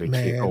sick, man. But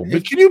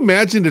can you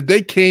imagine if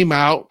they came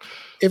out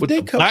with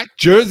the black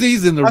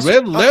jerseys and the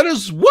red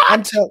letters?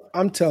 What?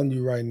 I'm telling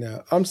you right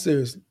now, I'm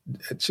serious.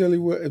 Chili,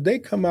 if they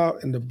come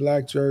out in the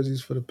black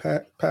jerseys for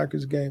the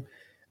Packers game,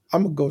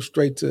 I'm gonna go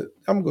straight to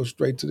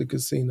the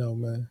casino,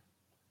 man.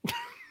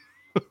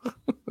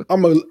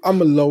 I'm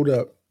a load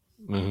up.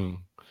 Mm-hmm.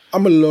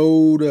 I'm a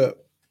load up.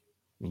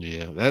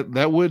 Yeah,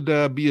 that would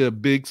be a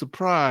big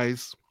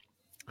surprise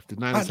if the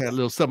Niners had a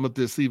little something up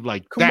their sleeve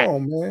like that. Come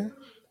on, man.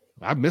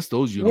 I miss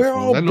those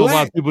uniforms. I know a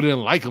lot of people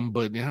didn't like them,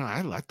 but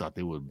I thought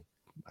they were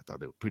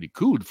pretty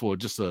cool for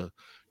just a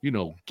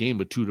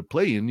game or two to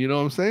play in. You know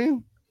what I'm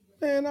saying?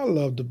 Man, I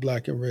love the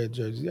black and red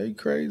jerseys. Are you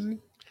crazy?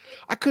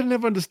 I could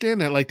never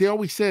understand that. Like they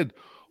always said,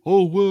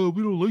 oh, well,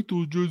 we don't like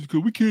those jerseys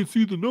because we can't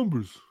see the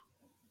numbers.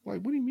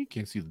 Like, what do you mean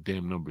can't see the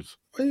damn numbers?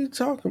 What are you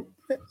talking?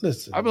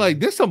 Listen, I'm like,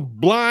 there's some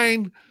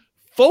blind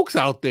folks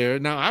out there.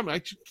 Now,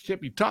 I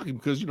can't be talking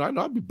because, I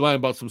know I'd be blind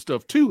about some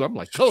stuff too. I'm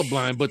like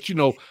colorblind, but,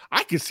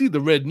 I can see the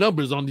red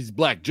numbers on these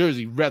black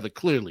jerseys rather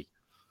clearly.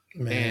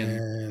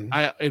 man.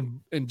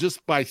 And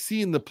just by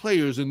seeing the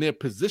players in their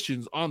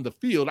positions on the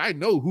field, I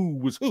know who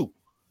was who.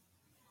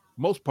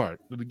 Most part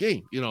of the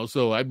game,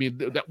 So I mean,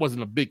 that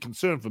wasn't a big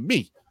concern for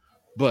me,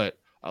 but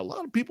a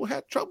lot of people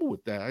had trouble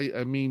with that.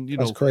 I mean,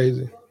 That's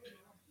crazy.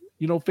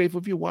 Faithful,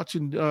 if you're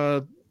watching,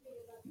 I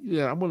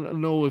want to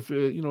know if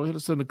hit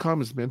us in the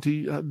comments, man.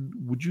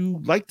 Would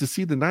you like to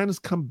see the Niners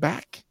come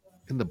back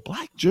in the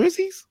black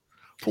jerseys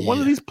for one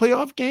of these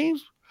playoff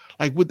games?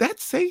 Like, would that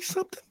say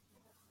something?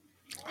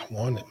 I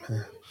want it,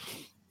 man.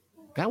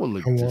 That would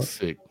look just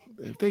sick.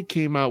 If they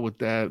came out with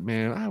that,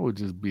 man, I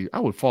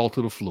would fall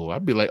to the floor.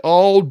 I'd be like,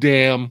 oh,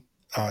 damn.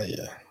 Oh,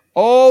 yeah.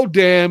 Oh,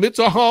 damn. It's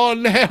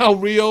on now,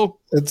 Rio.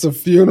 It's a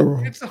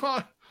funeral. It's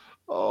on.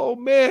 Oh,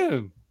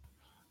 man.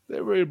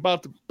 They're really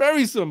about to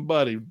bury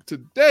somebody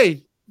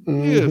today.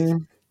 Mm-hmm.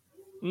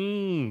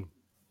 Yes.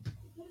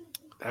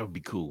 That would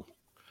be cool.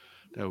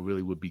 That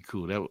really would be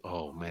cool.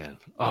 Oh, man.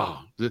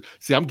 Oh,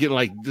 see, I'm getting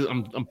like,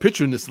 I'm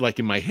picturing this like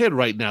in my head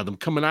right now. Them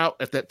coming out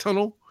at that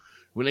tunnel.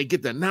 When they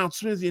get the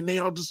announcements and they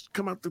all just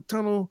come out the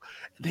tunnel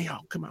and they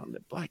all come out in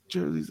their black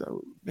jerseys,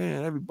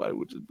 man, everybody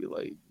would just be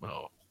like,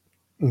 oh.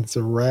 It's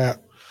a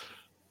wrap.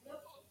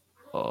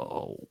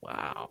 Oh,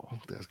 wow.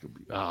 That's going to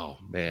be, oh,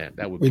 man.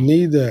 We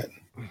need that.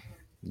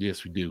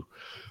 Yes, we do.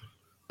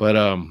 But,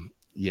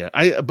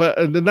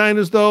 but the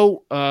Niners,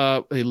 though,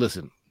 hey,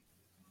 listen.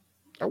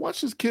 I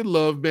watched this kid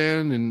Love,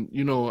 man, and,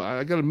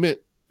 I got to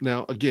admit,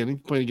 now, again, he's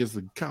playing against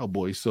the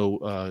Cowboys,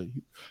 so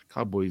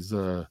Cowboys,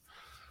 I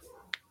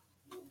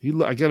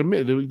gotta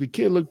admit, the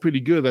kid looked pretty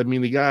good. I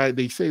mean, the guy,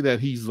 they say that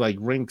he's like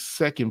ranked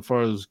second as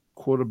far as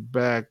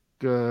quarterback.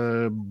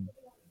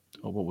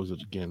 What was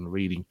it again?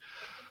 Rating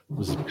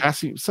was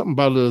passing something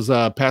about his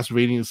pass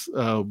ratings.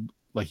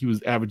 Like he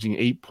was averaging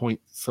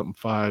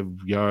 8.5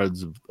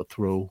 yards of a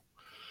throw,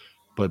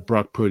 but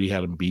Brock Purdy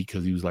had him beat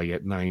because he was like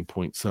at 9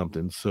 point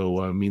something.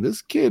 So I mean,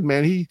 this kid,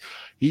 man,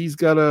 he's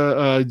got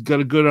a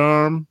good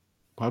arm,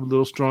 probably a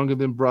little stronger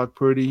than Brock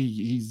Purdy.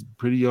 He's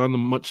pretty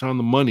much on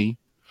the money.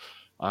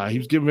 He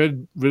was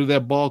getting rid of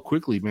that ball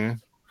quickly,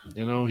 man.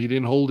 He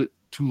didn't hold it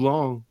too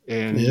long,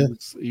 and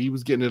he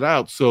was getting it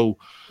out. So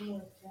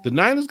the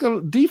Niners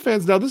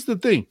defense. Now, this is the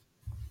thing.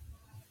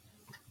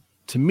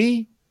 To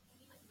me,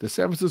 the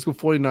San Francisco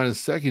 49ers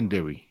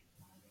secondary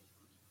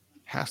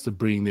has to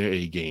bring their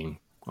A game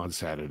on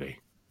Saturday.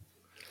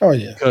 Oh,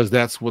 yeah. Because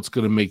that's what's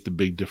going to make the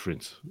big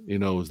difference,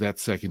 is that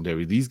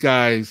secondary. These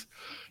guys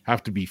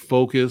have to be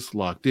focused,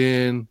 locked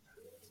in,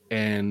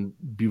 and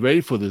be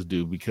ready for this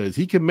dude because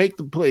he can make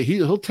the play.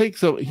 He'll take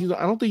some. I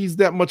don't think he's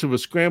that much of a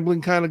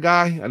scrambling kind of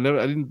guy. I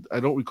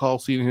don't recall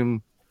seeing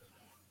him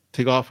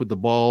take off with the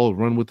ball, or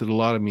run with it a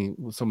lot. I mean,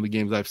 with some of the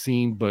games I've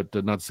seen, but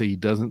not to say he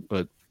doesn't.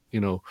 But I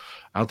don't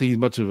think he's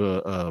much of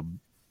a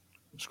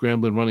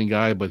scrambling running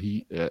guy. But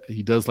he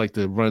does like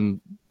to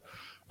run,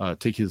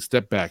 take his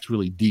step backs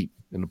really deep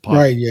in the pocket.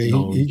 Right? Yeah,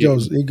 he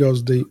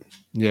goes deep.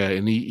 Yeah,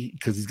 and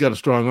because he's got a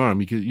strong arm.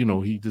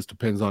 He just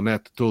depends on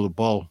that to throw the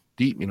ball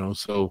deep,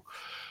 so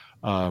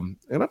and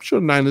I'm sure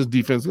Niners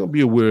defense is going to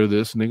be aware of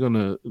this, and they're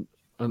going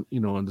to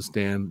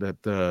understand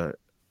that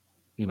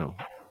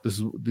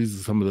these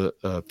are some of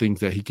the things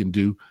that he can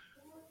do.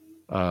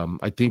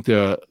 I think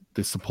they're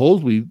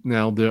supposedly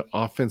now their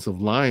offensive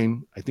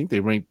line, I think they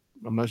rank,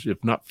 I'm not sure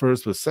if not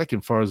first but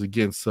second far as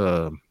against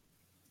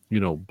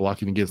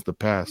blocking against the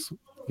pass,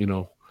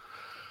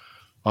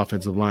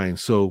 offensive line.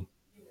 So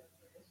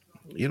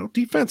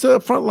defense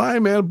front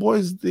line, man,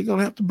 boys, they're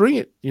gonna have to bring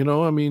it.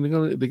 I mean,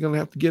 they're gonna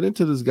have to get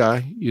into this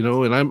guy.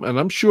 And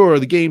I'm sure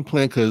the game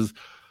plan, because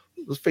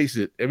let's face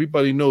it,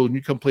 everybody knows when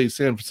you come play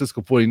San Francisco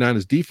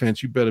 49ers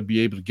defense, you better be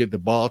able to get the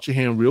ball out your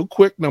hand real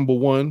quick. Number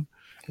one,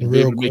 and be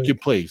able to make your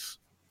plays.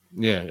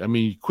 Yeah, I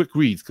mean, quick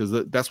reads, because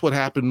that's what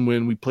happened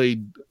when we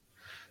played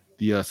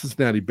the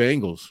Cincinnati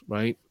Bengals,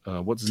 right?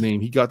 What's his name?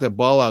 He got that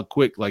ball out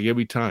quick, like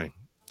every time.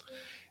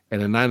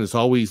 And the Niners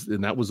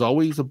that was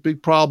always a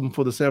big problem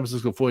for the San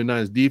Francisco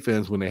 49ers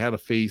defense when they had to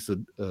face a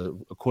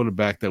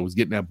quarterback that was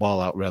getting that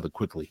ball out rather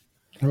quickly.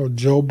 Oh,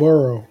 Joe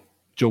Burrow.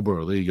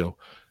 There you go.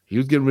 He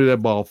was getting rid of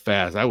that ball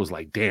fast. I was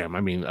like, damn.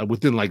 I mean,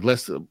 within like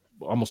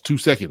almost 2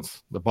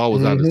 seconds, the ball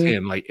was out of his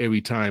hand like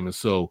every time. And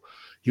so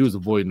he was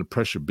avoiding the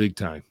pressure big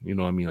time.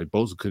 Like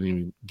Bosa couldn't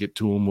even get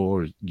to him,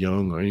 or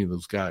Young, or any of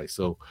those guys.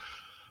 So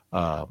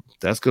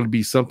that's going to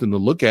be something to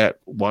look at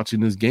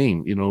watching this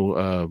game.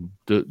 Don't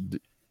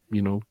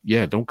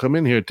come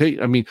in here.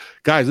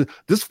 Guys,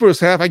 this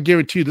first half, I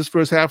guarantee you, this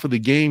first half of the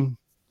game,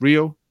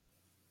 Rio,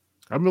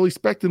 I'm really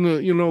expecting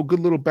a good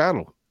little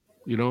battle.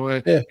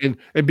 And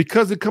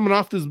because they're coming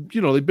off this,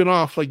 they've been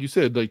off, like you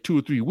said, like 2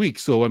 or 3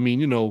 weeks. So I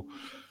mean, it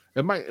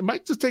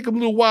might just take them a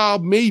little while,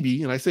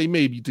 maybe, and I say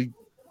maybe, to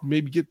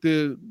maybe get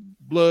the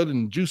blood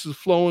and juices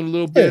flowing a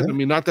little bit. Yeah. I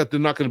mean, not that they're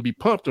not going to be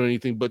pumped or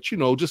anything, but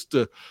just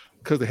to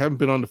because they haven't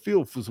been on the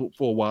field for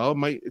a while.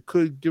 It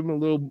could give them a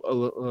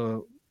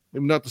little,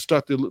 maybe not the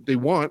start they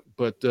want,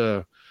 but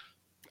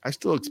I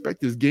still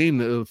expect this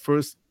game, at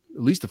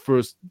least the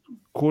first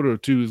quarter or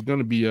two, is going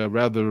to be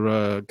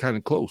rather kind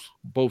of close,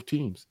 both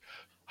teams.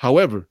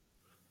 However,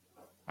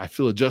 I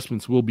feel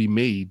adjustments will be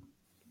made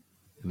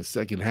in the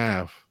second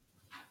half,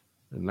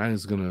 and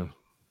Niners then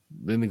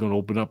they're gonna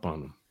open up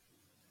on them.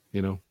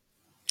 You know.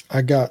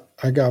 I got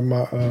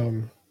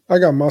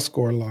my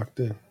score locked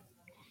in.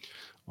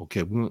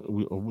 Okay,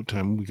 what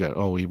time we got?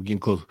 Oh, we're getting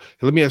close. Hey,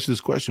 let me ask you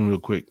this question real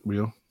quick,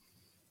 Rio.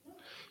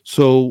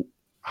 So,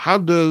 how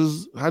do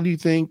you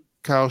think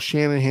Kyle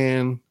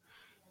Shanahan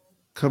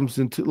comes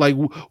into, like,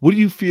 what do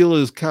you feel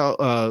is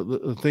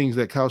the things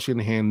that Kyle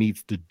Shanahan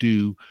needs to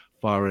do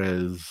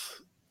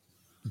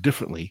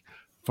differently,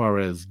 far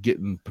as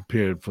getting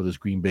prepared for this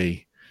Green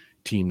Bay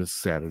team this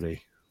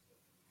Saturday?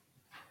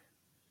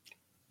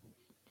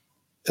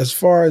 As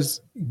far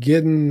as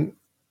getting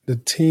the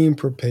team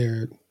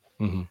prepared,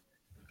 Mm-hmm.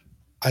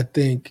 I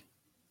think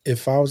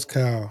if I was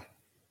Kyle,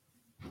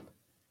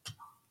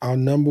 our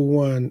number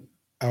one,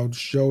 I would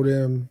show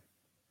them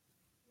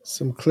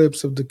some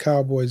clips of the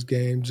Cowboys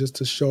game just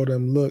to show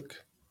them,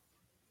 look,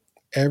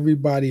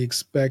 everybody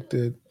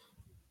expected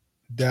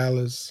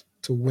Dallas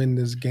to win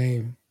this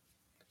game.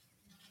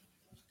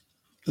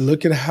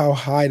 Look at how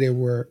high they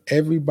were.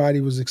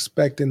 Everybody was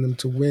expecting them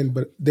to win,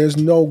 but there's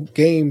no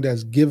game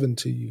that's given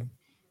to you.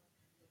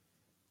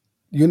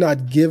 You're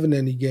not given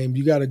any game.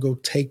 You got to go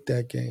take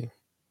that game.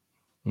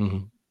 Mm-hmm.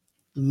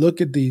 Look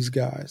at these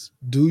guys.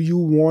 Do you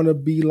want to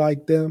be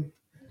like them?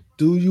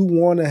 Do you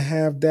want to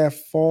have that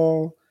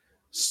fall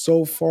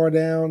so far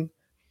down?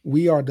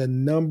 We are the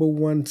number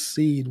one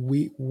seed.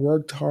 We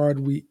worked hard.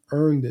 We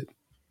earned it.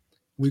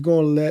 We're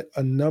going to let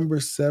a number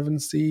 7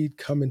 seed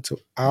come into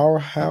our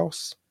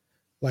house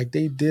like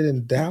they did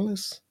in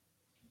Dallas?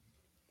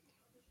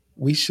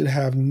 We should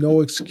have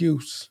no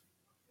excuse.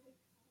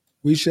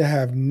 We should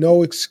have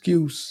no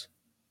excuse.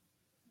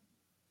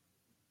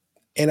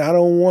 And I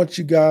don't want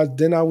you guys.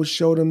 Then I would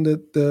show them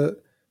the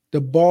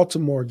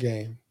Baltimore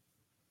game.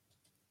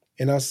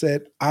 And I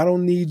said, I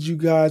don't need you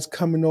guys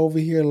coming over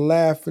here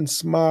laughing,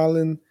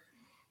 smiling,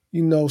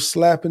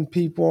 slapping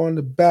people on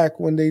the back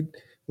when the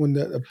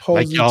Like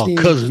opposing y'all team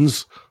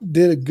cousins.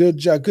 did a good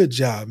job. Good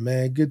job,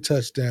 man. Good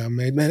touchdown,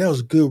 man. Man, that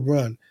was a good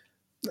run.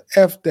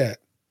 F that.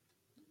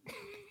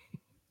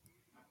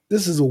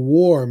 This is a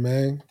war,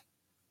 man.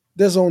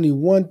 There's only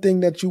one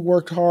thing that you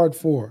worked hard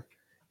for,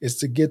 is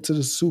to get to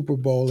the Super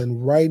Bowl.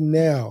 And right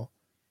now,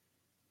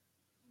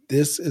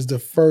 this is the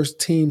first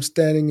team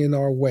standing in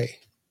our way.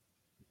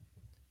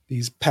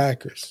 These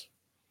Packers.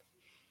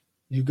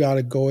 You got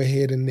to go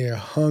ahead and they're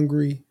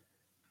hungry,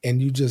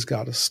 and you just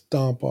got to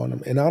stomp on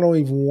them. And I don't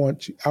even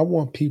want you. I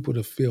want people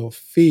to feel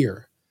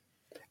fear.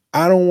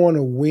 I don't want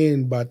to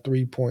win by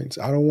 3 points.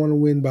 I don't want to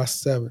win by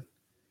 7.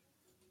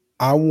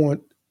 I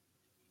want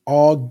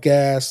all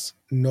gas,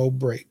 no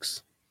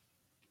brakes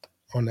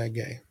on that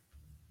game.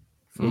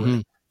 For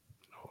real.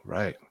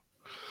 Right.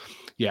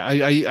 Yeah,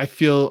 I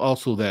feel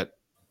also that,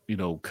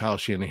 Kyle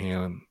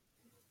Shanahan,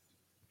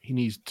 he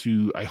needs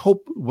to, I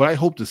hope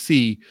to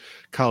see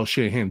Kyle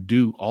Shanahan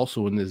do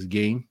also in this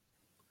game,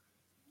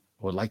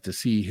 I would like to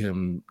see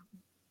him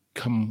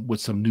come with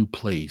some new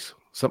plays,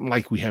 something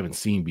like we haven't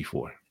seen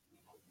before.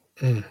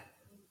 Mm.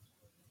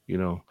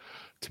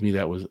 To me,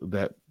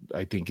 that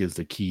I think is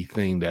the key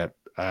thing that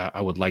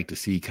I would like to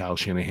see Kyle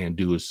Shanahan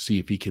do, is see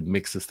if he can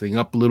mix this thing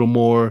up a little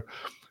more,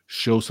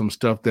 show some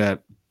stuff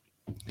that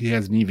he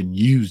hasn't even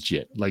used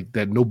yet, like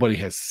that nobody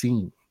has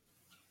seen.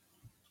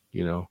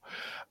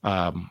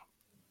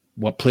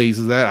 What plays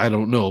is that? I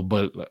don't know,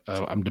 but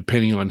I'm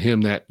depending on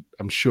him. That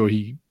I'm sure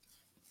the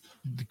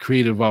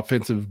creative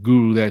offensive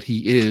guru that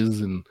he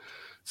is, and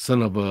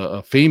son of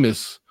a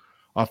famous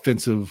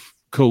offensive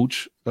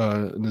coach,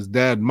 and his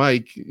dad,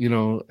 Mike,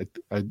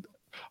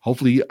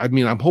 hopefully,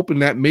 I'm hoping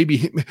that maybe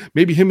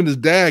him and his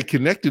dad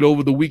connected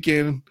over the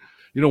weekend.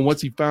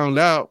 Once he found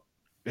out,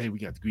 hey, we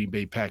got the Green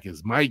Bay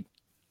Packers. Mike,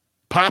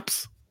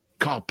 Pops,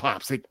 call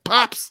Pops. Hey,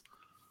 Pops,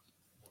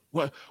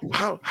 what?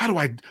 How do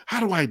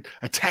I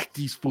attack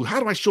these fools? How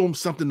do I show them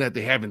something that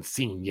they haven't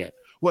seen yet?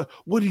 What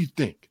do you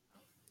think?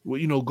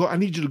 Well, go. I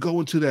need you to go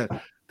into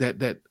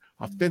that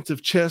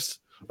offensive chest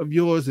of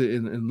yours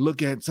and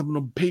look at some of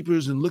them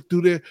papers and look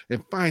through there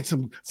and find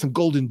some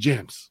golden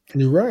gems.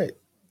 You're right.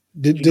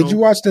 Did you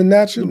watch the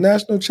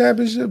national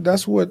championship?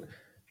 That's what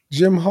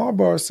Jim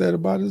Harbaugh said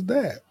about his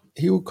dad.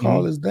 He would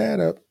call his dad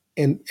up,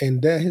 and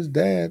his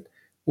dad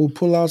will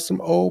pull out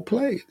some old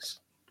plays.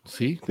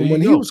 See, from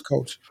when he was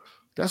coaching.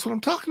 That's what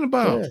I'm talking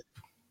about. Yeah.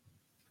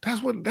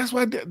 That's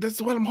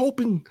what I'm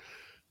hoping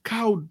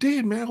Kyle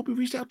did, man. I hope he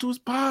reached out to his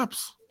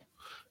pops,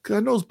 because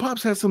I know his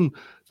pops had some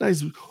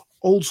nice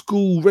old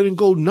school red and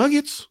gold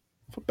nuggets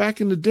for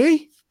back in the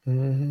day.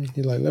 Mm-hmm.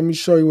 He's like, let me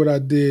show you what I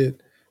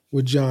did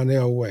with John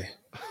Elway.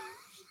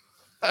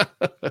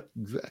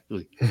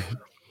 Exactly.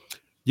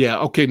 Yeah.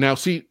 Okay. Now,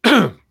 see,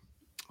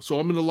 so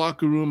I'm in the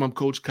locker room. I'm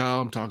Coach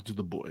Kyle. I'm talking to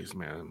the boys,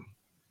 man.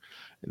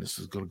 And this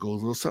is going to go a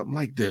little something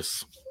like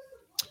this.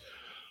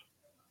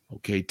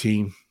 Okay,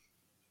 team.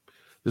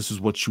 This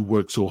is what you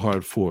worked so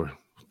hard for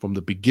from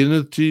the beginning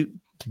of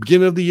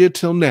the year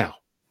till now.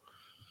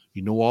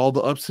 You know all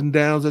the ups and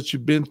downs that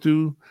you've been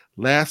through.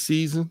 Last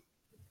season,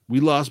 we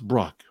lost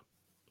Brock.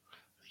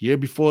 The year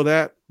before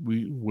that,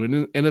 we were in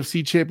an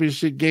NFC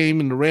Championship game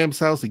in the Rams'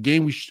 house, a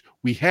game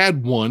we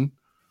had won,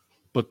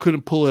 but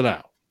couldn't pull it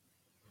out.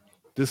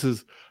 This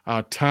is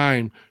our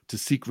time to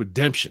seek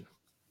redemption.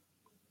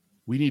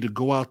 We need to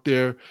go out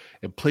there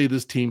and play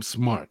this team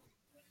smart.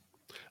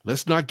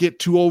 Let's not get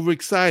too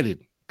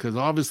overexcited because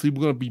obviously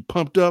we're going to be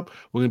pumped up.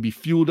 We're going to be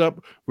fueled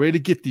up, ready to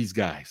get these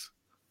guys.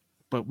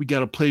 But we got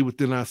to play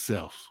within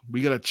ourselves.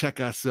 We got to check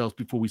ourselves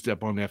before we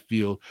step on that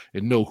field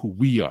and know who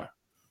we are,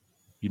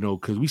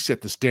 because we set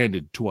the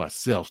standard to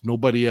ourselves,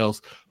 nobody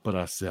else but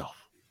ourselves.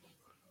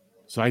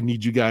 So I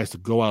need you guys to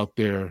go out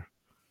there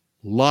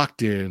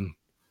locked in,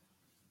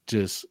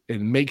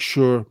 and make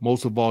sure,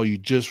 most of all, you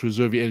just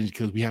reserve your energy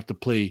because we have to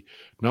play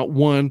not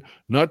 1,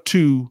 not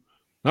 2,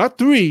 not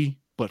 3,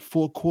 but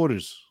 4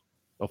 quarters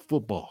of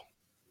football.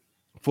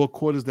 4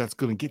 quarters that's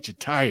going to get you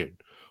tired.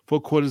 4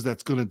 quarters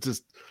that's going to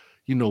just,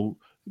 your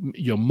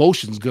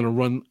emotions going to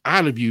run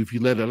out of you if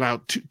you let it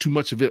out too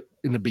much of it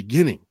in the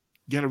beginning.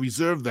 You got to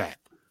reserve that.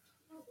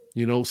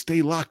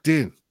 Stay locked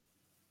in.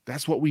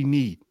 That's what we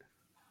need.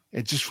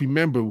 And just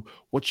remember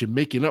what you're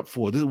making up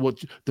for. This is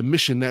what the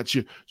mission that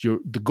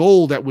the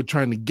goal that we're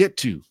trying to get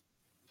to.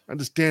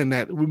 Understand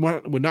that we're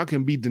not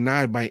going to be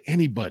denied by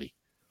anybody.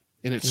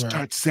 And it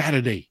starts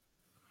Saturday.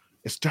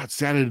 It starts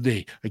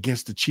Saturday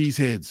against the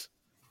Cheeseheads.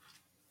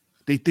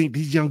 They think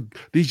these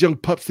young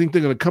pups think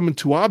they're going to come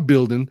into our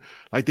building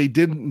like they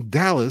did in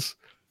Dallas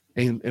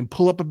and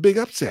pull up a big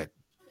upset.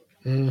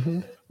 Mm-hmm.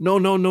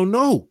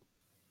 No.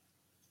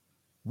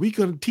 We're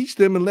going to teach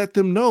them and let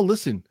them know,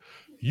 listen,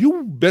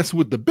 you mess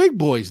with the big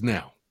boys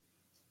now.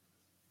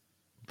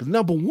 The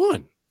number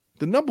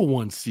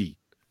one seed.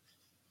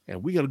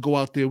 And we got to go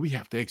out there. We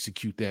have to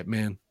execute that,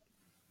 man.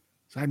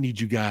 So I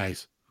need you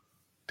guys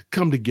to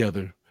come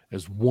together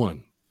as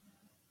one.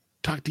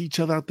 Talk to each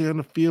other out there in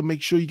the field.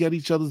 Make sure you got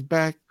each other's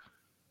back.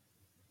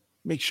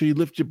 Make sure you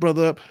lift your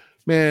brother up.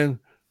 Man,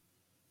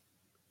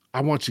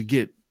 I want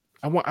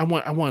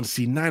to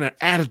see Niner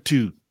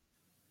attitude.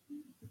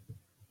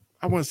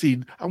 I want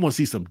to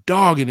see some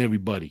dog in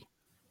everybody.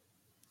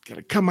 Got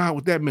to come out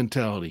with that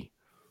mentality.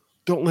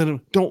 Don't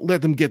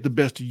let them get the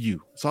best of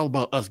you. It's all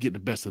about us getting the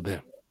best of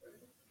them.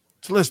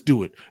 So let's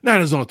do it.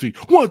 Niners on 3.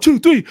 1, 2,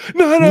 3.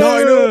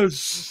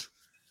 Niners.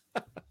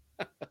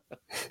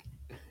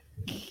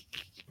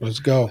 Let's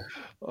go.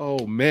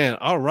 Oh man.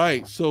 All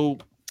right. So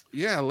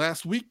yeah,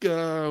 last week,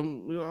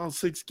 all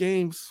 6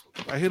 games,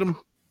 I hit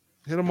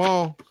them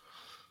all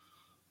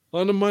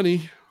on the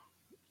money,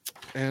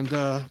 and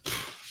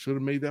should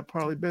have made that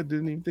parlay bet.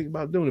 Didn't even think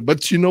about doing it.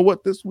 But you know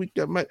what? This week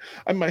I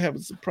might have a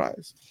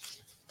surprise.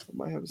 I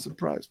might have a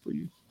surprise for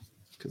you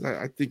because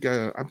I think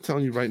I'm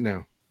telling you right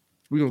now,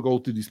 we're gonna go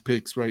through these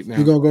picks right now.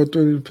 You're gonna go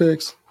through the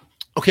picks.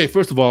 Okay.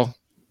 First of all,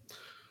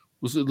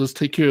 let's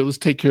take care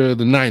of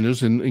the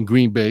Niners in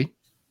Green Bay.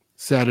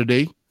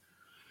 Saturday,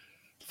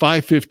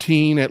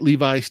 5:15 at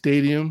Levi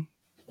Stadium.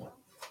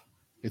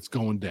 It's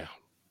going down.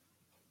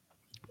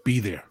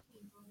 Be there.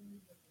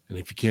 And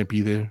if you can't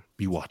be there,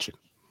 be watching.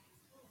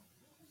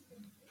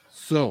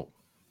 So,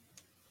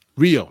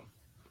 Rio,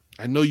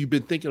 I know you've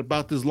been thinking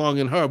about this long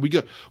and hard. We're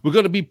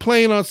going to be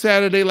playing on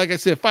Saturday, like I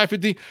said,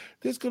 5:15.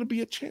 There's going to be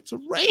a chance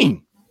of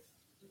rain.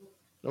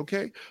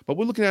 Okay? But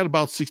we're looking at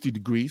about 60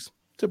 degrees.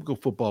 Typical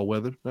football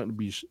weather. Nothing to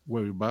be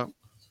worried about.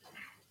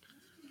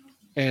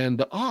 And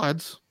the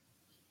odds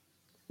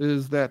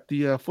is that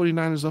the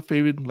 49ers are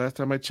favored. Last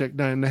time I checked,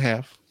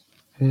 9.5.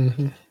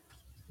 Mm-hmm.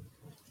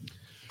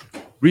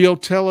 Rio,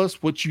 tell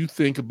us what you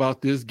think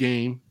about this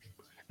game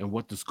and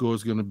what the score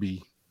is going to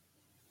be.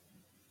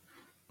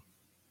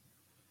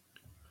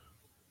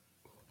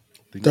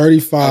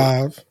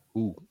 35.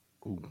 Ooh.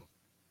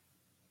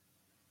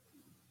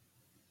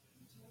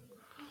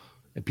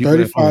 And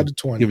 35 to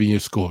 20. Giving you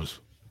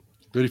scores.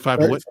 35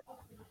 to what?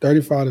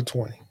 35 to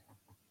 20.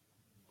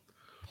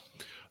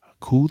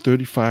 Cool,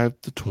 35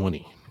 to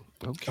 20.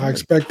 Okay. I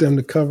expect them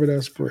to cover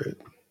that spread.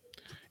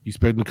 You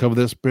expect them to cover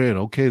that spread?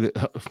 Okay.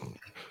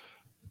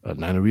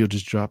 Niner Rio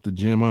just dropped the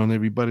gem on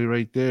everybody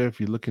right there. If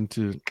you're looking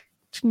to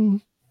get a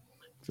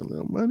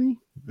little money,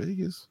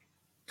 Vegas,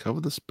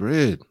 cover the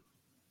spread.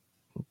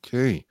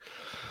 Okay.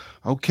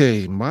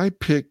 My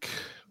pick,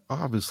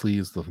 obviously,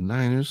 is the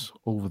Niners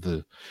over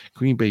the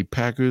Green Bay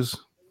Packers.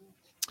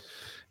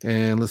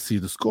 And let's see,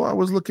 the score I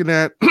was looking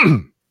at,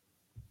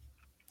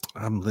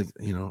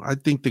 I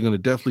think they're going to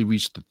definitely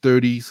reach the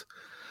 30s.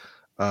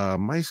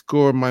 My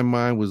score in my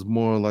mind was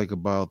more like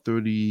about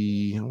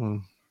 30,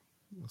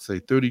 let's say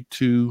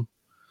 32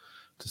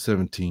 to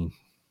 17.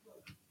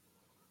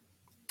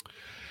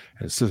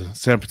 And so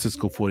San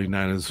Francisco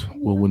 49ers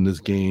will win this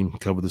game,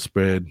 cover the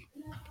spread,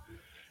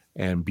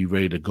 and be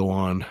ready to go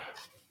on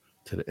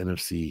to the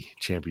NFC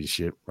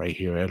Championship right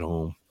here at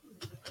home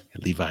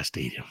at Levi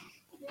Stadium.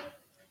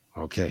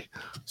 Okay,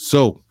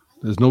 so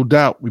there's no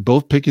doubt we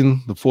both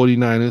picking the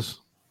 49ers.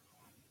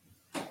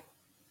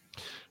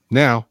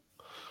 Now,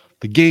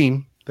 the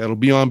game that'll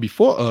be on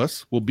before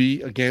us will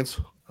be against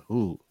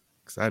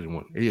exciting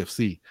one,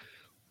 AFC.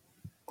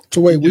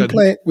 So wait,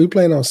 we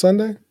playing on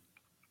Sunday?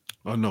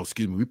 Oh no,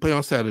 excuse me. We play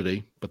on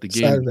Saturday, but the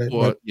game Saturday,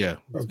 before,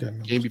 okay,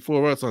 game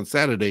before us on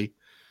Saturday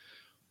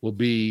will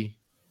be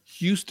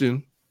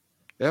Houston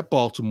at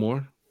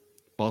Baltimore.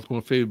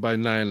 Baltimore favored by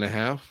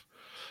 9.5.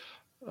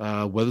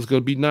 Weather's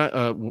going to be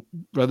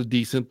rather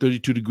decent,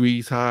 32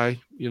 degrees high.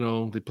 They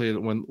play at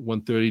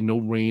 1:30, no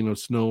rain or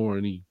snow or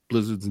any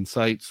blizzards in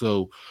sight.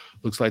 So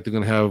looks like they're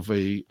going to have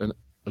a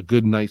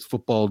good, nice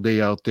football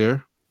day out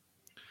there.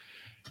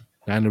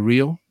 And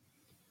Rio,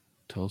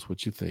 tell us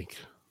what you think.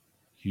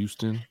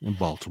 Houston and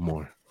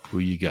Baltimore. Who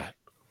you got?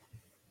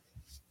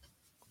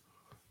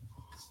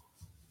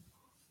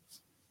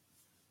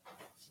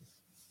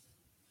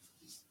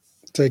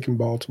 Taking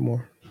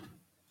Baltimore.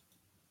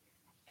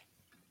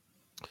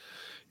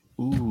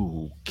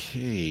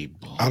 Okay,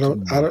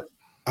 Baltimore.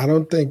 I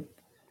don't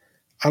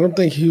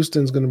think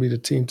Houston's going to be the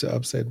team to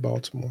upset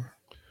Baltimore.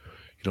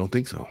 You don't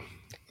think so?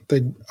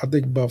 I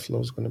think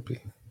Buffalo's going to be.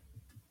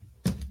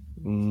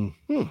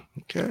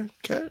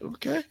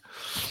 Okay.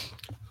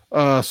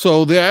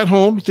 So they're at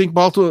home. You think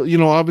Baltimore?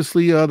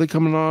 Obviously they're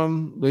coming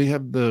on. They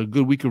have the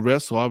good week of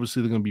rest, so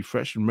obviously they're going to be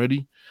fresh and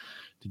ready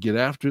to get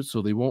after it.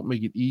 So they won't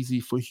make it easy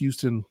for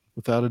Houston,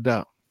 without a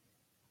doubt.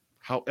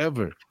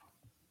 However,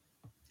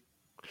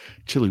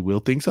 Chili Will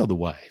thinks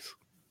otherwise.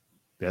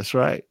 That's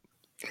right.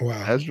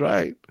 Wow. That's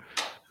right.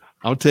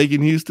 I'm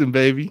taking Houston,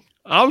 baby.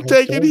 I'm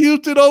taking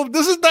Houston over.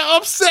 This is the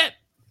upset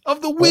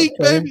of the week,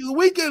 baby. The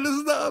weekend. This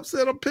is the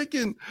upset. I'm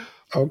picking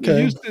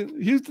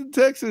Houston,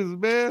 Texas,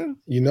 man.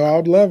 I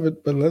would love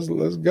it, but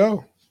let's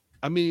go.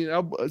 I mean,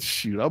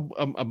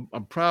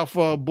 I'm proud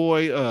for our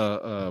boy.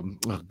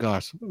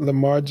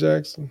 Lamar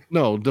Jackson.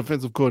 No,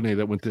 defensive coordinator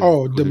that went to.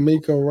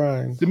 DeMeco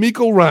Ryans.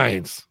 DeMeco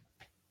Ryans.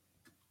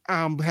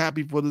 I'm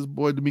happy for this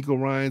boy, DeMeco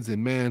Ryans,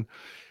 and man,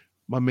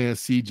 my man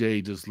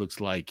CJ just looks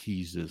like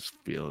he's just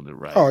feeling it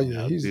right.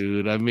 Now,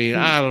 dude. I mean,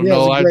 I don't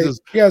know.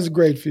 He has a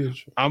great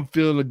future. I'm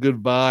feeling a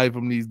good vibe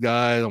from these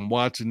guys. I'm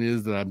watching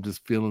this, and I'm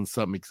just feeling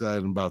something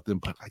exciting about them.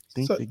 But I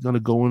think they're gonna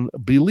go in.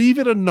 Believe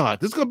it or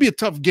not, this is gonna be a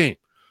tough game.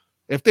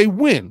 If they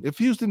win, if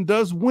Houston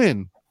does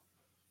win,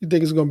 you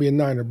think it's gonna be a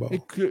Niner Bowl?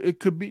 It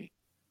could be.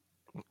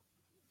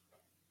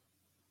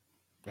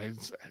 I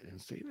didn't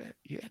say that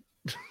yet.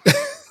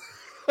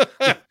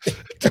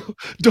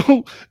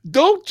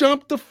 don't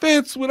jump the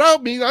fence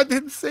without me. I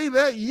didn't say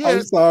that yet.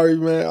 I'm sorry,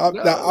 man.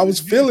 I was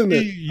feeling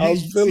it. I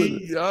was feeling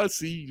it. I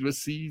see.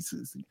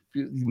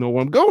 You know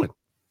where I'm going.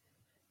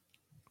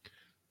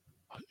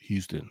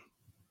 Houston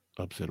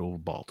upset over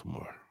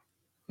Baltimore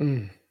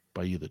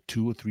by either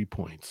 2 or 3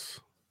 points.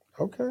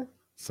 Okay.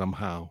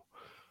 Somehow,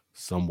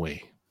 some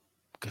way.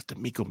 Because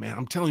DeMeco, man,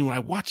 I'm telling you, when I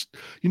watched,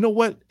 you know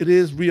what it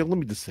is real. Let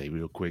me just say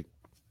real quick.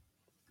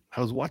 I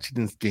was watching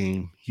this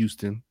game,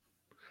 Houston,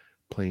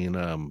 playing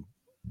who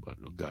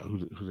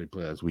they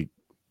play last week?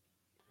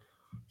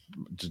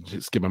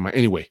 Just skip my mind.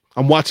 Anyway,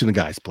 I'm watching the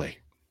guys play.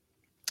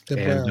 The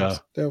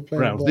Browns.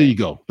 Browns. There you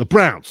go. The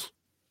Browns.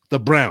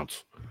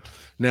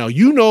 Now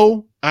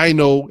I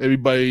know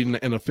everybody in the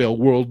NFL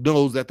world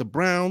knows that the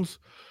Browns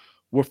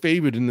were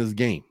favored in this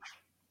game.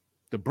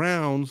 The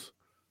Browns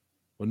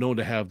were known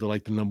to have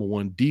the number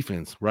one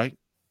defense, right?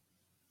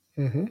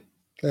 Mm-hmm.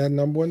 They had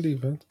number one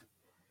defense.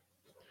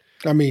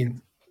 I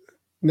mean,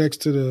 next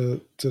to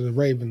the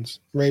Ravens.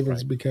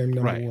 Ravens became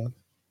number one.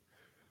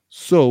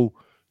 So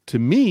to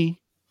me,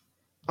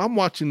 I'm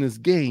watching this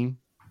game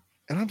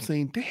and I'm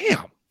saying,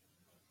 damn,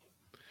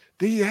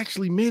 they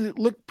actually made it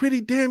look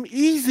pretty damn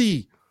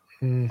easy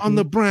on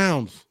the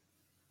Browns.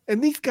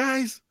 And these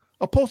guys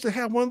are supposed to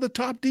have one of the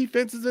top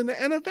defenses in the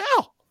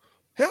NFL.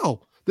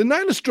 Hell, the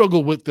Niners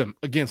struggled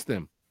against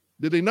them.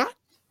 Did they not?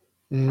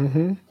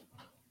 Mm-hmm.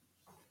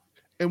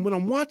 And when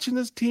I'm watching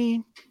this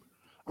team,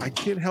 I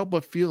can't help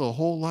but feel a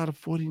whole lot of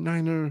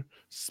 49er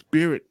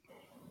spirit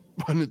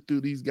running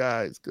through these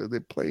guys because they're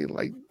playing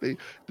like they're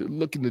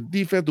looking the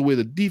defense, the way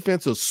the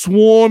defense is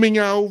swarming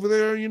out over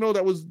there.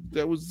 That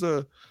was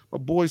my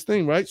boy's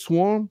thing, right?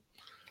 Swarm.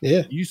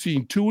 Yeah. You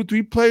seen 2 or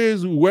 3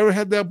 players, whoever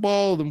had that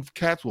ball, them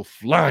cats were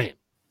flying.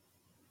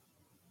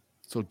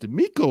 So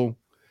DeMeco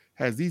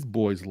has these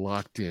boys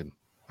locked in.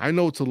 I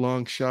know it's a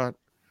long shot,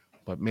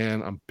 but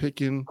man, I'm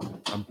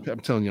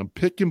telling you, I'm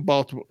picking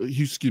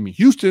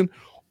Houston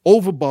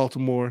over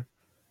Baltimore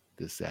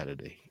this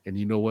Saturday. And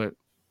you know what?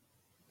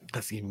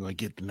 That's even going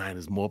to get the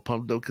Niners more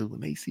pumped though, because when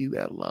they see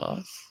that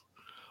loss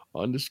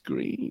on the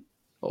screen,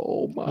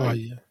 oh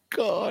my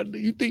God,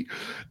 you think?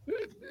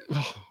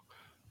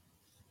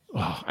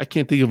 I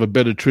can't think of a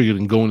better trigger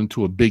than going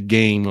into a big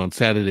game on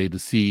Saturday to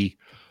see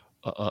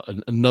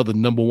another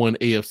number one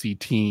AFC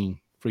team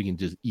freaking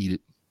just eat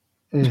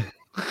it.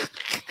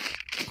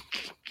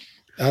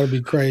 That would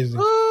be crazy.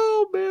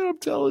 Oh man, I'm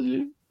telling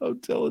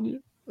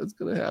you, that's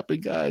gonna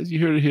happen, guys. You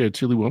heard it here,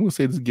 Chili. I'm gonna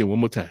say this again one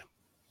more time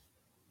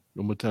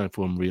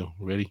for them. Real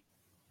ready?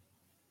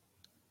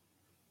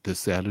 This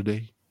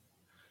Saturday,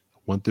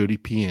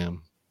 1:30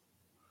 p.m.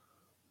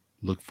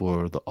 Look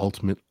for the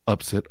ultimate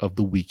upset of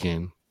the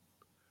weekend.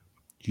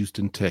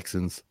 Houston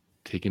Texans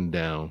taking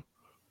down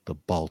the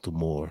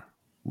Baltimore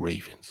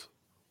Ravens.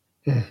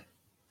 Mm.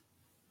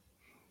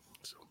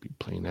 So we'll be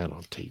playing that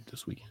on tape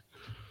this weekend.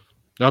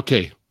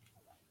 Okay.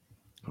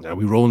 Now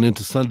we rolling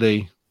into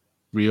Sunday,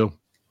 Rio.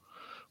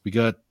 We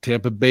got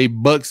Tampa Bay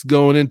Bucks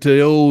going into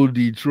the old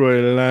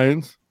Detroit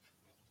Lions.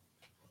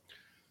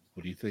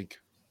 What do you think?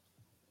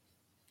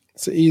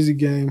 It's an easy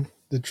game.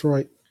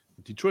 Detroit.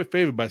 Detroit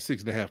favored by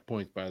 6.5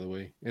 points, by the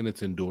way, and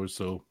it's indoors,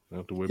 so I don't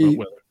have to worry about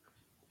weather.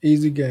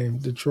 Easy game.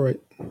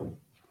 Detroit.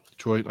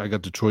 Detroit. I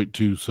got Detroit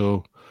too,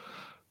 so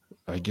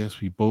I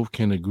guess we both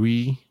can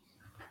agree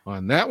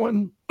on that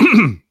one.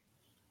 And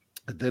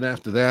then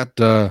after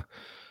that,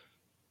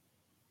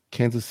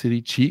 Kansas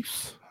City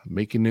Chiefs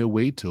making their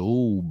way to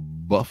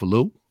old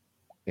Buffalo,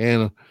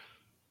 and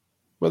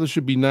weather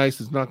should be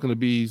nice. It's not going to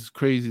be as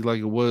crazy like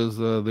it was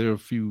there a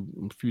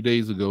few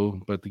days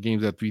ago, but the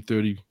game's at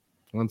 3:30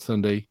 on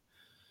Sunday.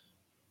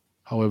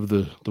 However,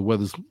 the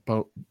weather's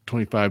about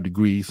 25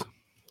 degrees.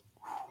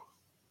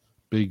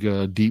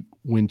 Big deep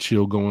wind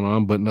chill going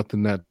on, but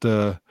nothing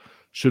that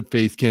should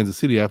face Kansas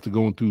City after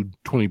going through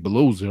 20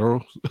 below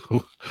zero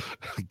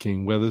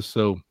game weather.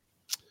 So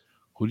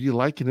who do you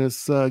like in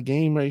this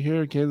game right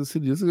here, Kansas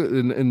City?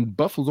 And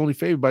Buffalo's only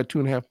favored by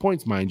 2.5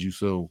 points, mind you.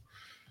 So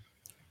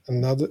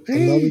another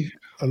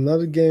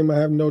game I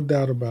have no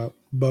doubt about.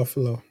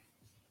 Buffalo.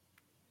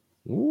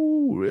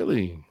 Ooh,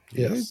 really?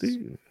 Yes.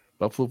 Yeah,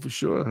 Buffalo for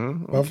sure,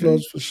 huh? Okay.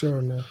 Buffalo's for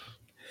sure now.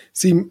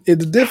 See, the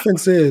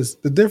difference is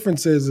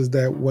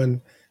that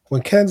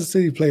when Kansas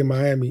City played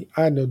Miami,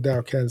 I had no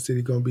doubt Kansas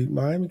City gonna beat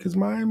Miami because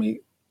Miami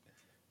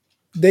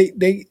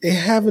they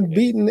haven't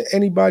beaten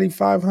anybody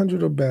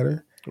 500 or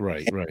better.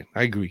 Right.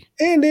 I agree.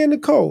 And they're in the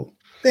cold.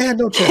 They had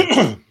no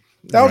chance.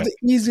 That was the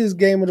easiest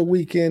game of the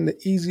weekend, the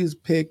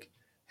easiest pick,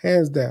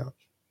 hands down.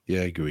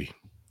 Yeah, I agree.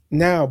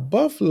 Now,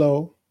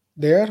 Buffalo,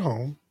 they're at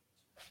home.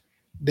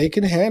 They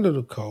can handle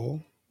the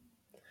cold.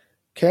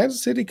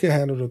 Kansas City can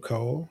handle the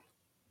cold.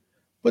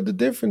 But the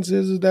difference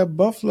is that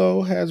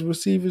Buffalo has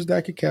receivers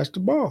that can catch the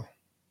ball.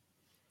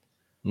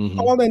 Mm-hmm.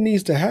 All that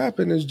needs to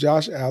happen is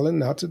Josh Allen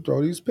not to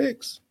throw these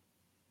picks.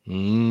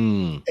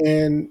 And,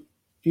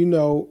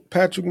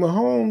 Patrick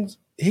Mahomes,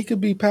 he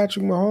could be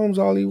Patrick Mahomes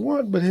all he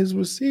wants, but his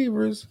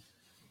receivers,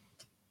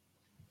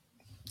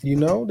 they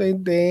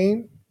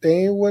ain't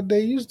what they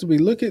used to be.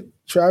 Look at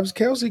Travis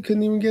Kelce,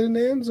 couldn't even get in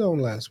the end zone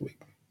last week.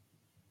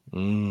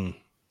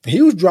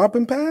 He was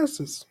dropping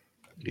passes.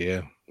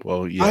 Yeah.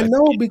 Well, yeah. I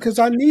know because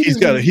I need. He's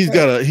got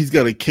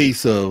a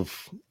case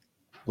of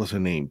what's her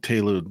name?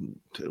 Taylor.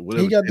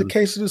 Whatever. He got the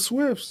case of the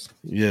Swifts.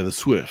 Yeah, the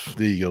Swift.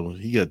 There you go.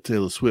 He got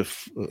Taylor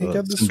Swift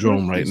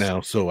syndrome right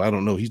now. So I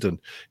don't know. He done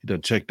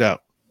checked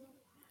out.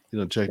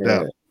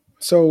 Out.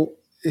 So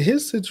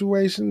his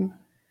situation,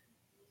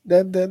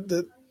 that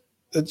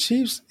the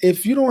Chiefs,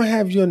 if you don't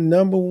have your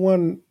number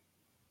one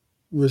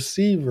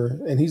receiver,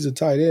 and he's a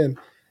tight end,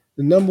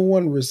 the number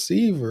one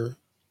receiver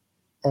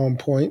on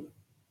point,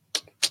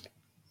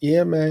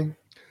 yeah, man.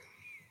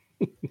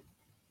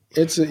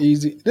 This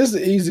is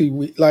an easy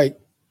week. Like,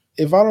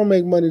 if I don't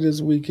make money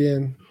this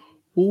weekend,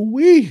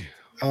 I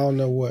don't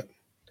know what.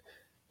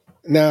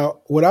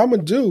 Now, what I'm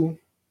gonna do?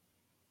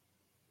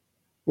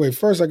 Wait,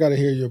 first I got to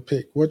hear your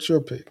pick. What's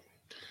your pick?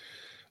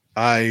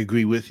 I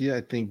agree with you.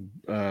 I think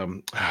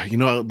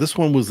this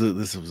one was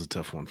a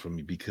tough one for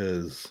me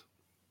because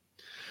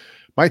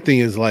my thing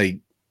is like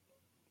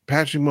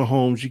Patrick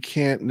Mahomes. You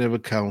can't never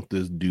count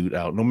this dude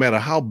out, no matter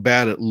how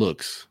bad it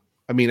looks.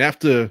 I mean,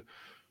 after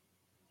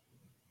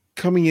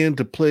coming in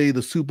to play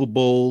the Super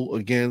Bowl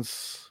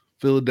against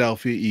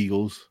Philadelphia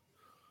Eagles,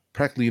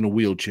 practically in a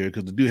wheelchair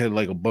because the dude had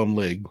like a bum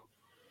leg,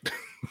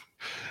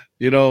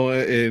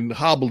 and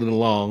hobbling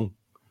along,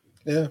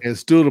 and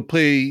still to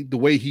play the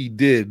way he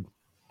did.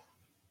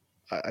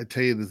 I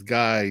tell you, this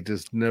guy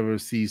just never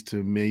ceased to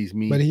amaze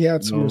me. But he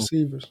had some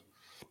receivers.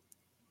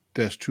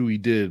 That's true, he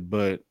did.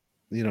 But,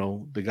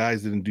 the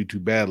guys didn't do too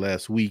bad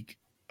last week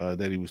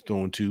that he was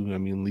throwing to. I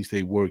mean, at least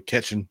they were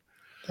catching.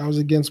 I was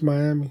against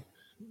Miami.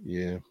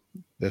 Yeah,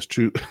 that's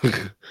true.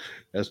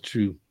 That's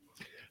true.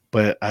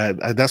 But I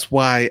that's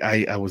why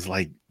I was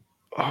like,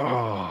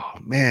 oh,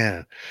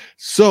 man.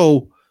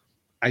 So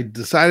I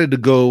decided to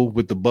go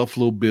with the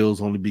Buffalo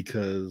Bills only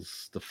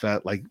because the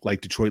fact,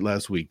 like Detroit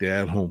last week,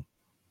 they're at home.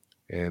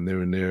 And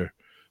they're in their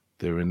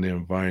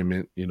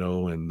environment,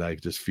 and I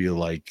just feel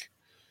like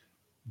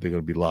they're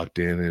gonna be locked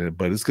in.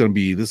 But this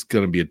is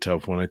gonna be a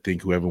tough one. I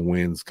think whoever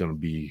wins is gonna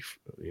be,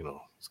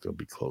 it's gonna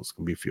be close. It's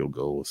gonna be a field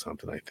goal or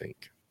something. I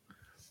think.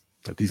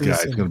 But these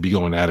guys are gonna be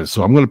going at it,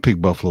 so I'm gonna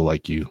pick Buffalo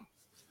like you.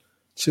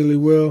 Chili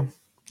Will,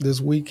 this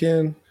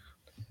weekend,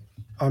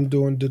 I'm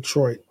doing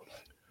Detroit.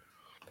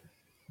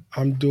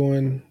 I'm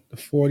doing the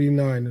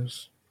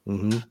 49ers.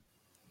 Mm-hmm.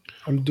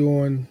 I'm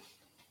doing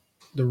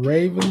the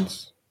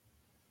Ravens.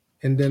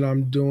 And then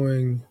I'm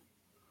doing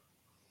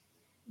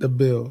the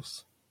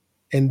Bills.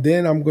 And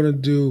then I'm going to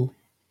do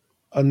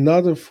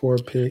another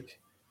 4-pick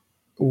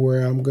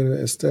where I'm going to,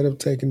 instead of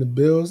taking the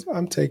Bills,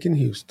 I'm taking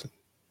Houston.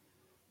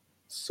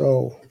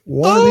 So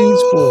one of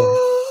these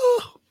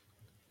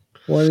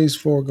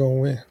four going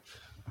to win.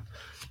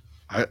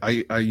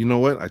 I you know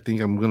what? I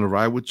think I'm gonna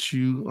ride with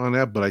you on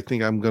that, but I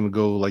think I'm gonna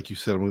go like you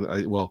said.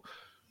 Well,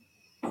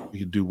 we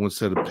could do one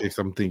set of picks.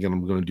 I'm thinking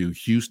I'm gonna do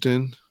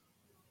Houston,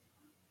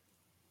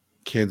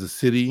 Kansas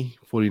City,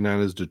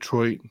 49ers,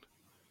 Detroit,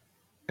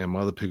 and my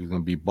other pick is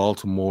gonna be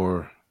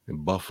Baltimore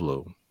and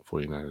Buffalo,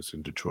 49ers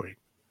in Detroit.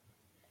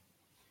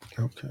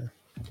 Okay.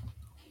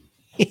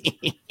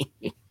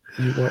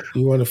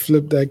 You want to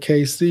flip that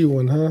KC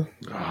one, huh?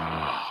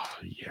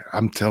 Yeah,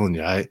 I'm telling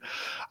you, I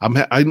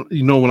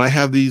you know, when I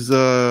have these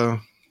I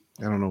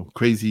don't know,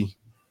 crazy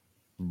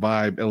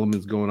vibe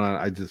elements going on,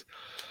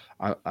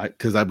 I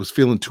because I was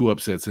feeling two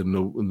upsets, and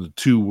the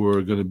two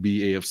were going to be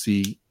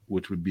AFC,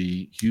 which would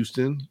be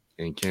Houston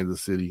and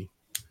Kansas City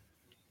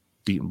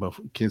beating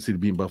Buffalo, Kansas City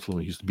beating Buffalo,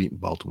 and Houston beating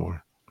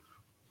Baltimore.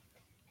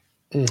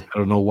 I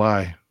don't know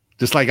why.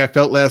 Just like I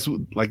felt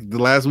the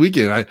last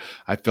weekend,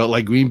 I felt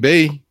like Green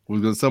Bay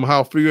was going to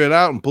somehow figure it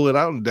out and pull it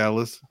out in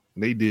Dallas,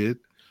 and they did.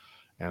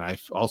 And I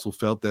also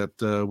felt that,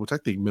 which I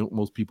think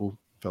most people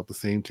felt the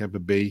same, Tampa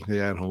Bay,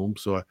 they at home.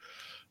 So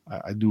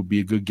I do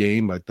be a good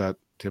game. I thought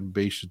Tampa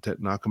Bay should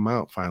knock them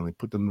out finally,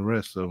 put them to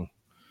rest. So,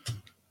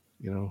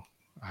 you know,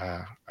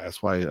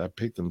 that's why I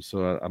picked them.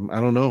 So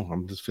I don't know.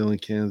 I'm just feeling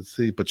Kansas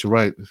City. But you're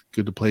right. It's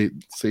good to play it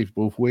safe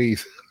both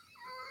ways.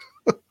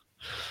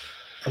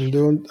 I'm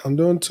doing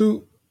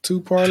two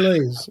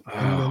parlays.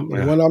 And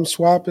then the one I'm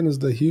swapping is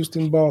the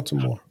Houston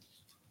Baltimore.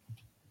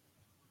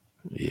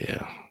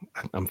 Yeah.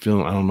 I'm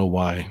feeling, I don't know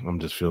why. I'm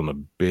just feeling a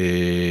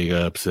big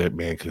upset,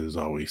 man, because there's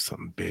always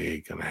something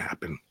big going to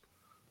happen.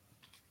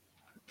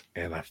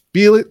 And I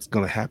feel it's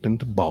going to happen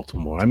to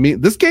Baltimore. I mean,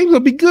 this game's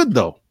going to be good,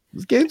 though.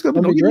 This game's going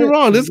to be, don't get me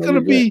wrong, it's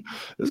going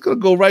to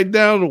go right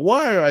down the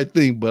wire, I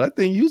think. But I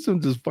think Houston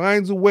just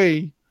finds a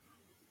way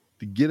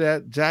to get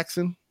at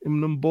Jackson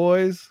and them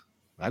boys.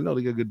 I know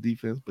they got good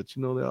defense, but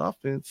you know, their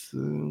offense,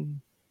 you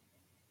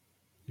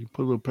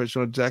put a little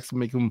pressure on Jackson,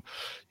 make him,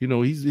 you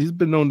know, he's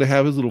been known to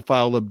have his little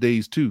foul up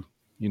days too,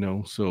 you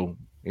know, so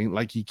ain't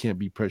like he can't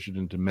be pressured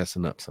into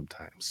messing up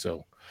sometimes.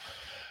 So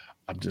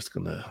I'm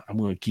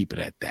gonna keep it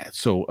at that.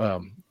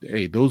 So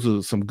hey, those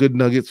are some good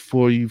nuggets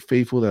for you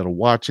faithful that are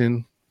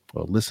watching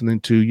or listening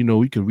to. You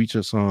know, you can reach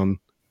us on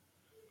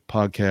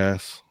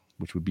podcasts,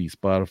 which would be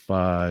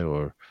Spotify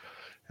or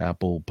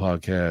Apple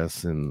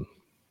Podcasts and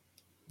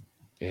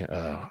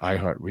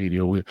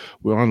iHeartRadio.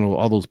 We're on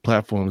all those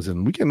platforms,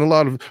 and we getting a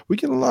lot of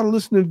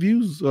listening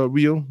views.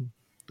 Rio,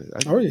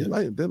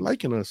 they're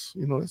liking us.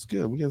 You know, that's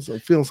good. We get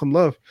feeling some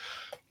love.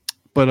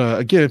 But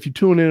again, if you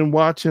tune in and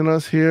watching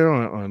us here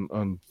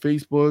on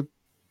Facebook,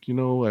 you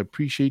know, I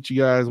appreciate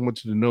you guys. I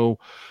want you to know,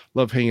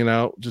 love hanging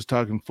out, just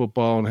talking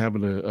football and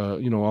having a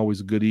you know,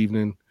 always a good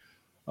evening.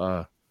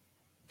 Talking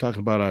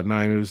about our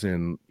Niners,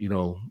 and you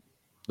know,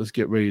 let's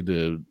get ready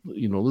to,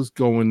 you know, let's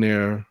go in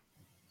there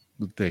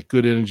with that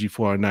good energy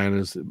for our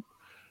Niners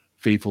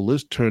faithful.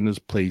 Let's turn this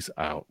place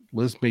out.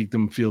 Let's make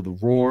them feel the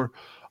roar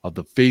of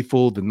the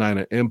faithful, the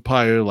Niner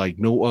Empire like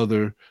no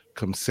other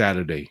come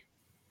Saturday.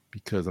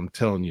 Because I'm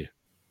telling you,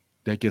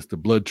 that gets the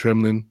blood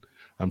trembling,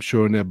 I'm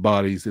sure, in their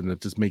bodies, and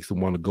it just makes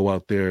them want to go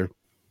out there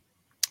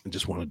and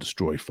just want to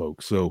destroy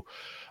folks. So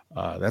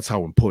that's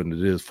how important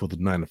it is for the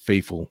Niner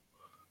faithful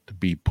to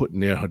be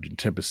putting their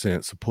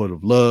 110%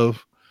 supportive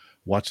love,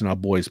 watching our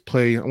boys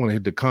play. I want to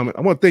hit the comment.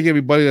 I want to thank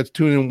everybody that's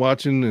tuning in,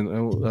 watching.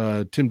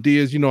 And Tim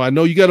Diaz, you know, I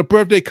know you got a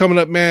birthday coming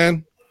up,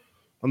 man,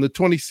 on the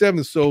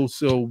 27th.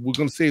 So we're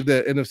going to save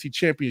that NFC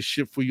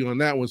championship for you on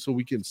that one so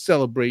we can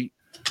celebrate,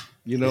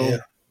 you know.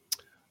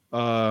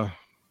 Yeah.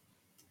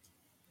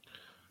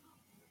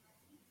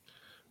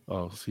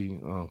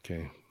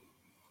 Okay.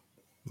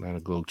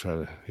 Nana Globe try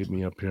to hit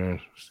me up here.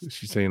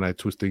 She's saying I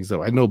twist things up.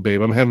 I know,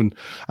 babe. I'm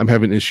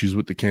having issues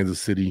with the Kansas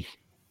City.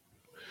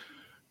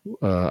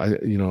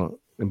 You know,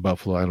 in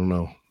Buffalo, I don't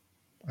know.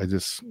 I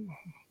just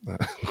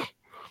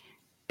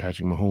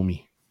Patrick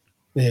Mahomey.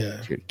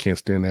 Yeah, can't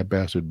stand that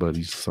bastard, but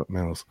he's something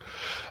else.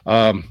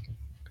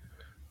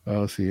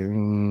 Let's see.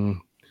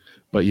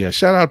 But yeah,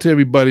 shout out to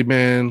everybody,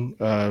 man.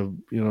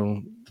 You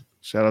know,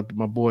 shout out to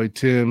my boy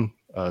Tim.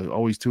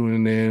 Always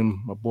tuning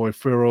in. My boy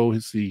Pharaoh.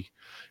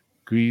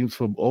 Greetings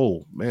from,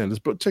 oh man,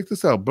 check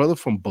this out, brother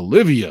from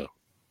Bolivia.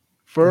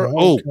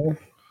 Okay.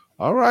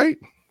 All right.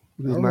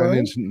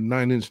 This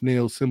 9-inch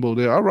nail symbol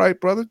there. All right,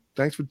 brother.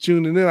 Thanks for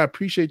tuning in. I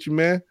appreciate you,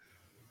 man.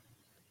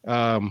 See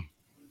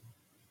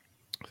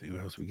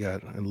what else we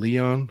got. And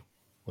Leon,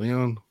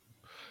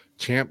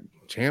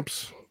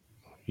 champs.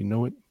 You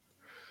know it.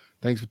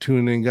 Thanks for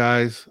tuning in,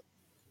 guys.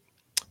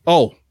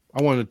 Oh,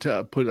 I wanted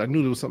to I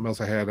knew there was something else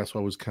I had. That's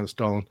why I was kind of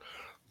stalling.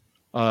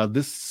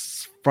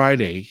 This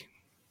Friday,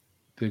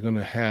 they're going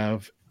to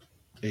have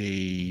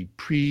a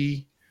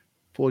pre-49er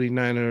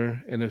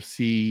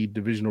NFC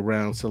divisional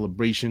round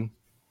celebration.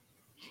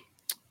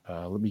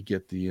 Let me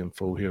get the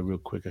info here real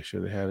quick. I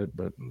should have had it,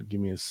 but give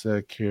me a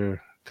sec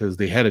here because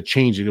they had to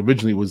change it.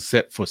 Originally, it was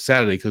set for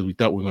Saturday because we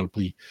thought we were going to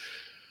play,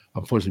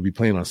 unfortunately, be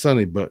playing on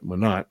Sunday, but we're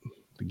not.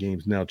 The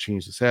game's now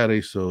changed to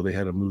Saturday, so they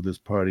had to move this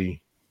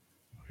party.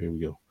 Here we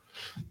go.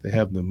 They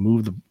have to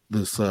move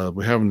this.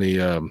 We're having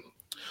the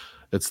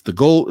It's the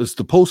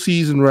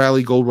postseason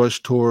rally Gold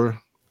Rush Tour,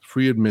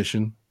 free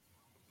admission.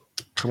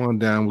 Come on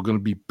down. We're going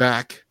to be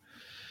back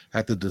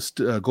at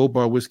the Gold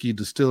Bar Whiskey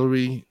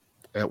Distillery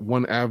at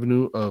 1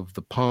 Avenue of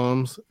the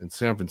Palms in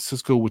San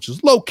Francisco, which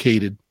is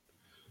located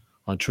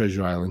on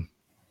Treasure Island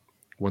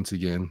once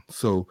again.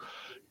 So,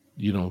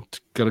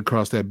 got to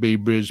cross that Bay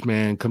Bridge,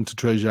 man. Come to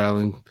Treasure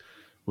Island.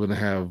 We're going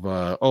to have,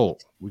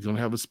 we're going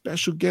to have a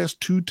special guest,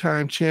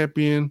 2-time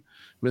champion,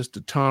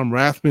 Mr. Tom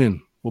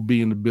Rathman will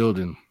be in the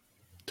building.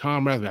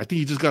 Tom Rathman. I think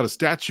he just got a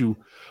statue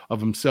of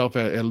himself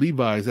at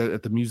Levi's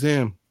at the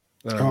museum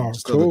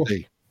just the other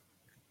day.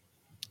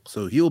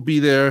 So he'll be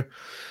there.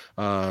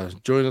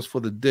 Join us for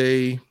the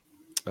day.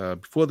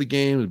 Before the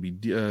game, it'll be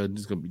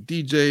there's going to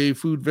be DJ,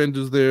 food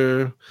vendors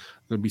there.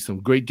 There'll be some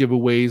great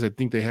giveaways. I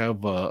think they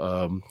have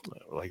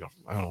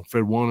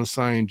Fred Warner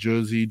signed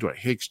jersey, Dwight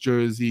Hicks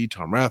jersey,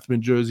 Tom Rathman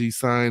jersey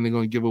signed. They're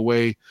going to give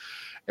away,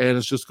 and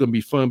it's just going to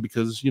be fun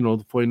because the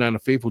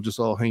 49er faithful just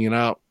all hanging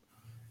out.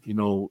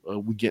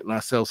 We're getting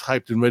ourselves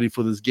hyped and ready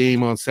for this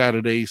game on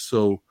Saturday.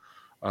 So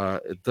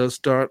it does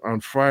start on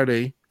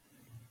Friday,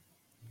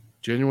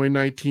 January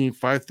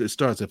 19th. It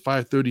starts at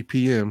 5:30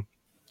 p.m.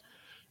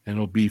 and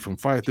it'll be from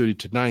 5:30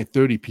 to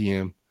 9:30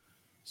 p.m.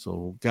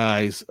 So,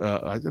 guys,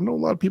 I know a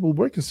lot of people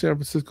work in San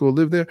Francisco,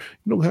 live there.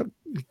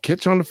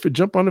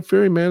 Jump on the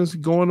ferry, man.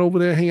 Just go on over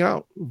there, hang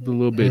out a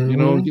little bit.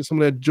 Get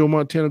some of that Joe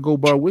Montana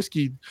Gold Bar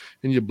whiskey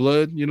in your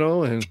blood,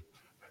 and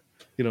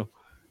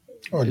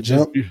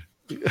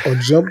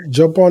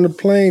jump on the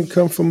plane.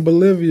 Come from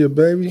Bolivia,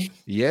 baby.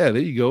 Yeah,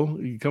 there you go.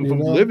 You come from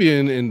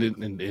Bolivia and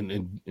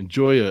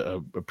enjoy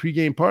a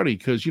pregame party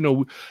because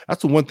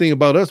that's the one thing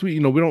about us. We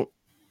don't.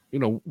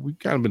 We've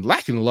kind of been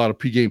lacking a lot of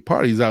pregame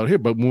parties out here,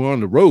 but when we're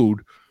on the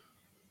road,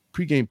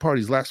 pregame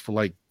parties last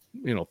for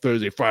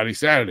Thursday, Friday,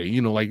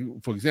 Saturday.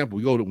 For example,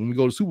 when we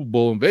go to Super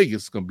Bowl in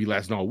Vegas, it's gonna be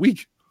lasting all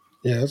week.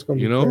 Yeah, it's gonna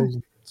be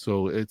crazy.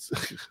 So it's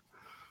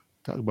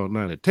talk about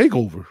not a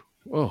takeover.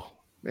 Oh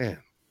man,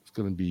 it's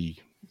gonna be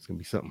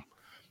something.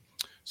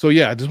 So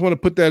yeah, I just want to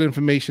put that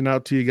information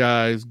out to you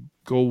guys.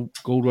 Gold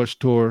Rush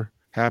Tour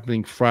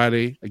happening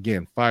Friday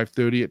again,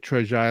 5:30 at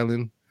Treasure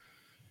Island.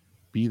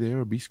 Be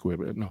there or be square,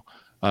 but no.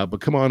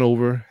 But come on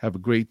over, have a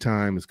great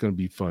time. It's going to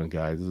be fun,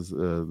 guys. This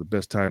is the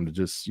best time to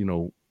just,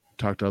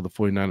 talk to other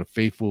 49er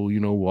faithful.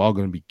 We're all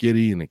going to be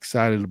giddy and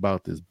excited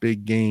about this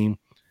big game,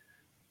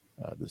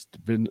 this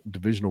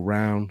divisional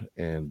round.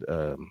 And,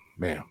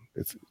 man,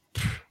 it's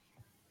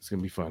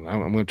going to be fun.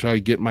 I'm going to try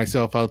to get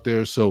myself out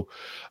there. So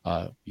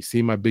you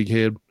see my big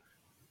head,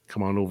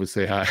 come on over and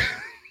say hi.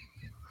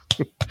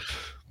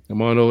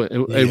 Come on over.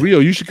 And, Hey, Rio,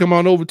 you should come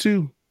on over,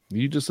 too.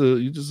 You just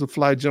a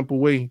fly jump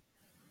away.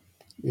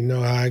 You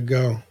know how I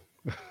go.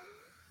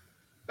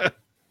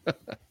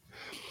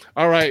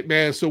 All right,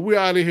 man. So we're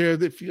out of here.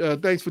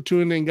 Thanks for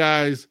tuning in,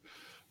 guys.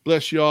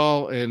 Bless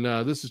y'all. And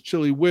this is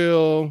Chili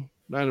Will,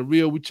 Niner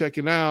Real. We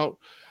checking out.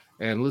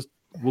 And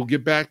we'll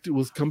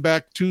come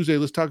back Tuesday.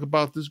 Let's talk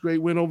about this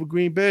great win over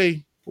Green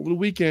Bay over the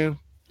weekend.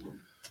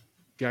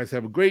 Guys,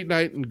 have a great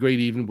night and great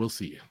evening. We'll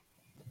see you.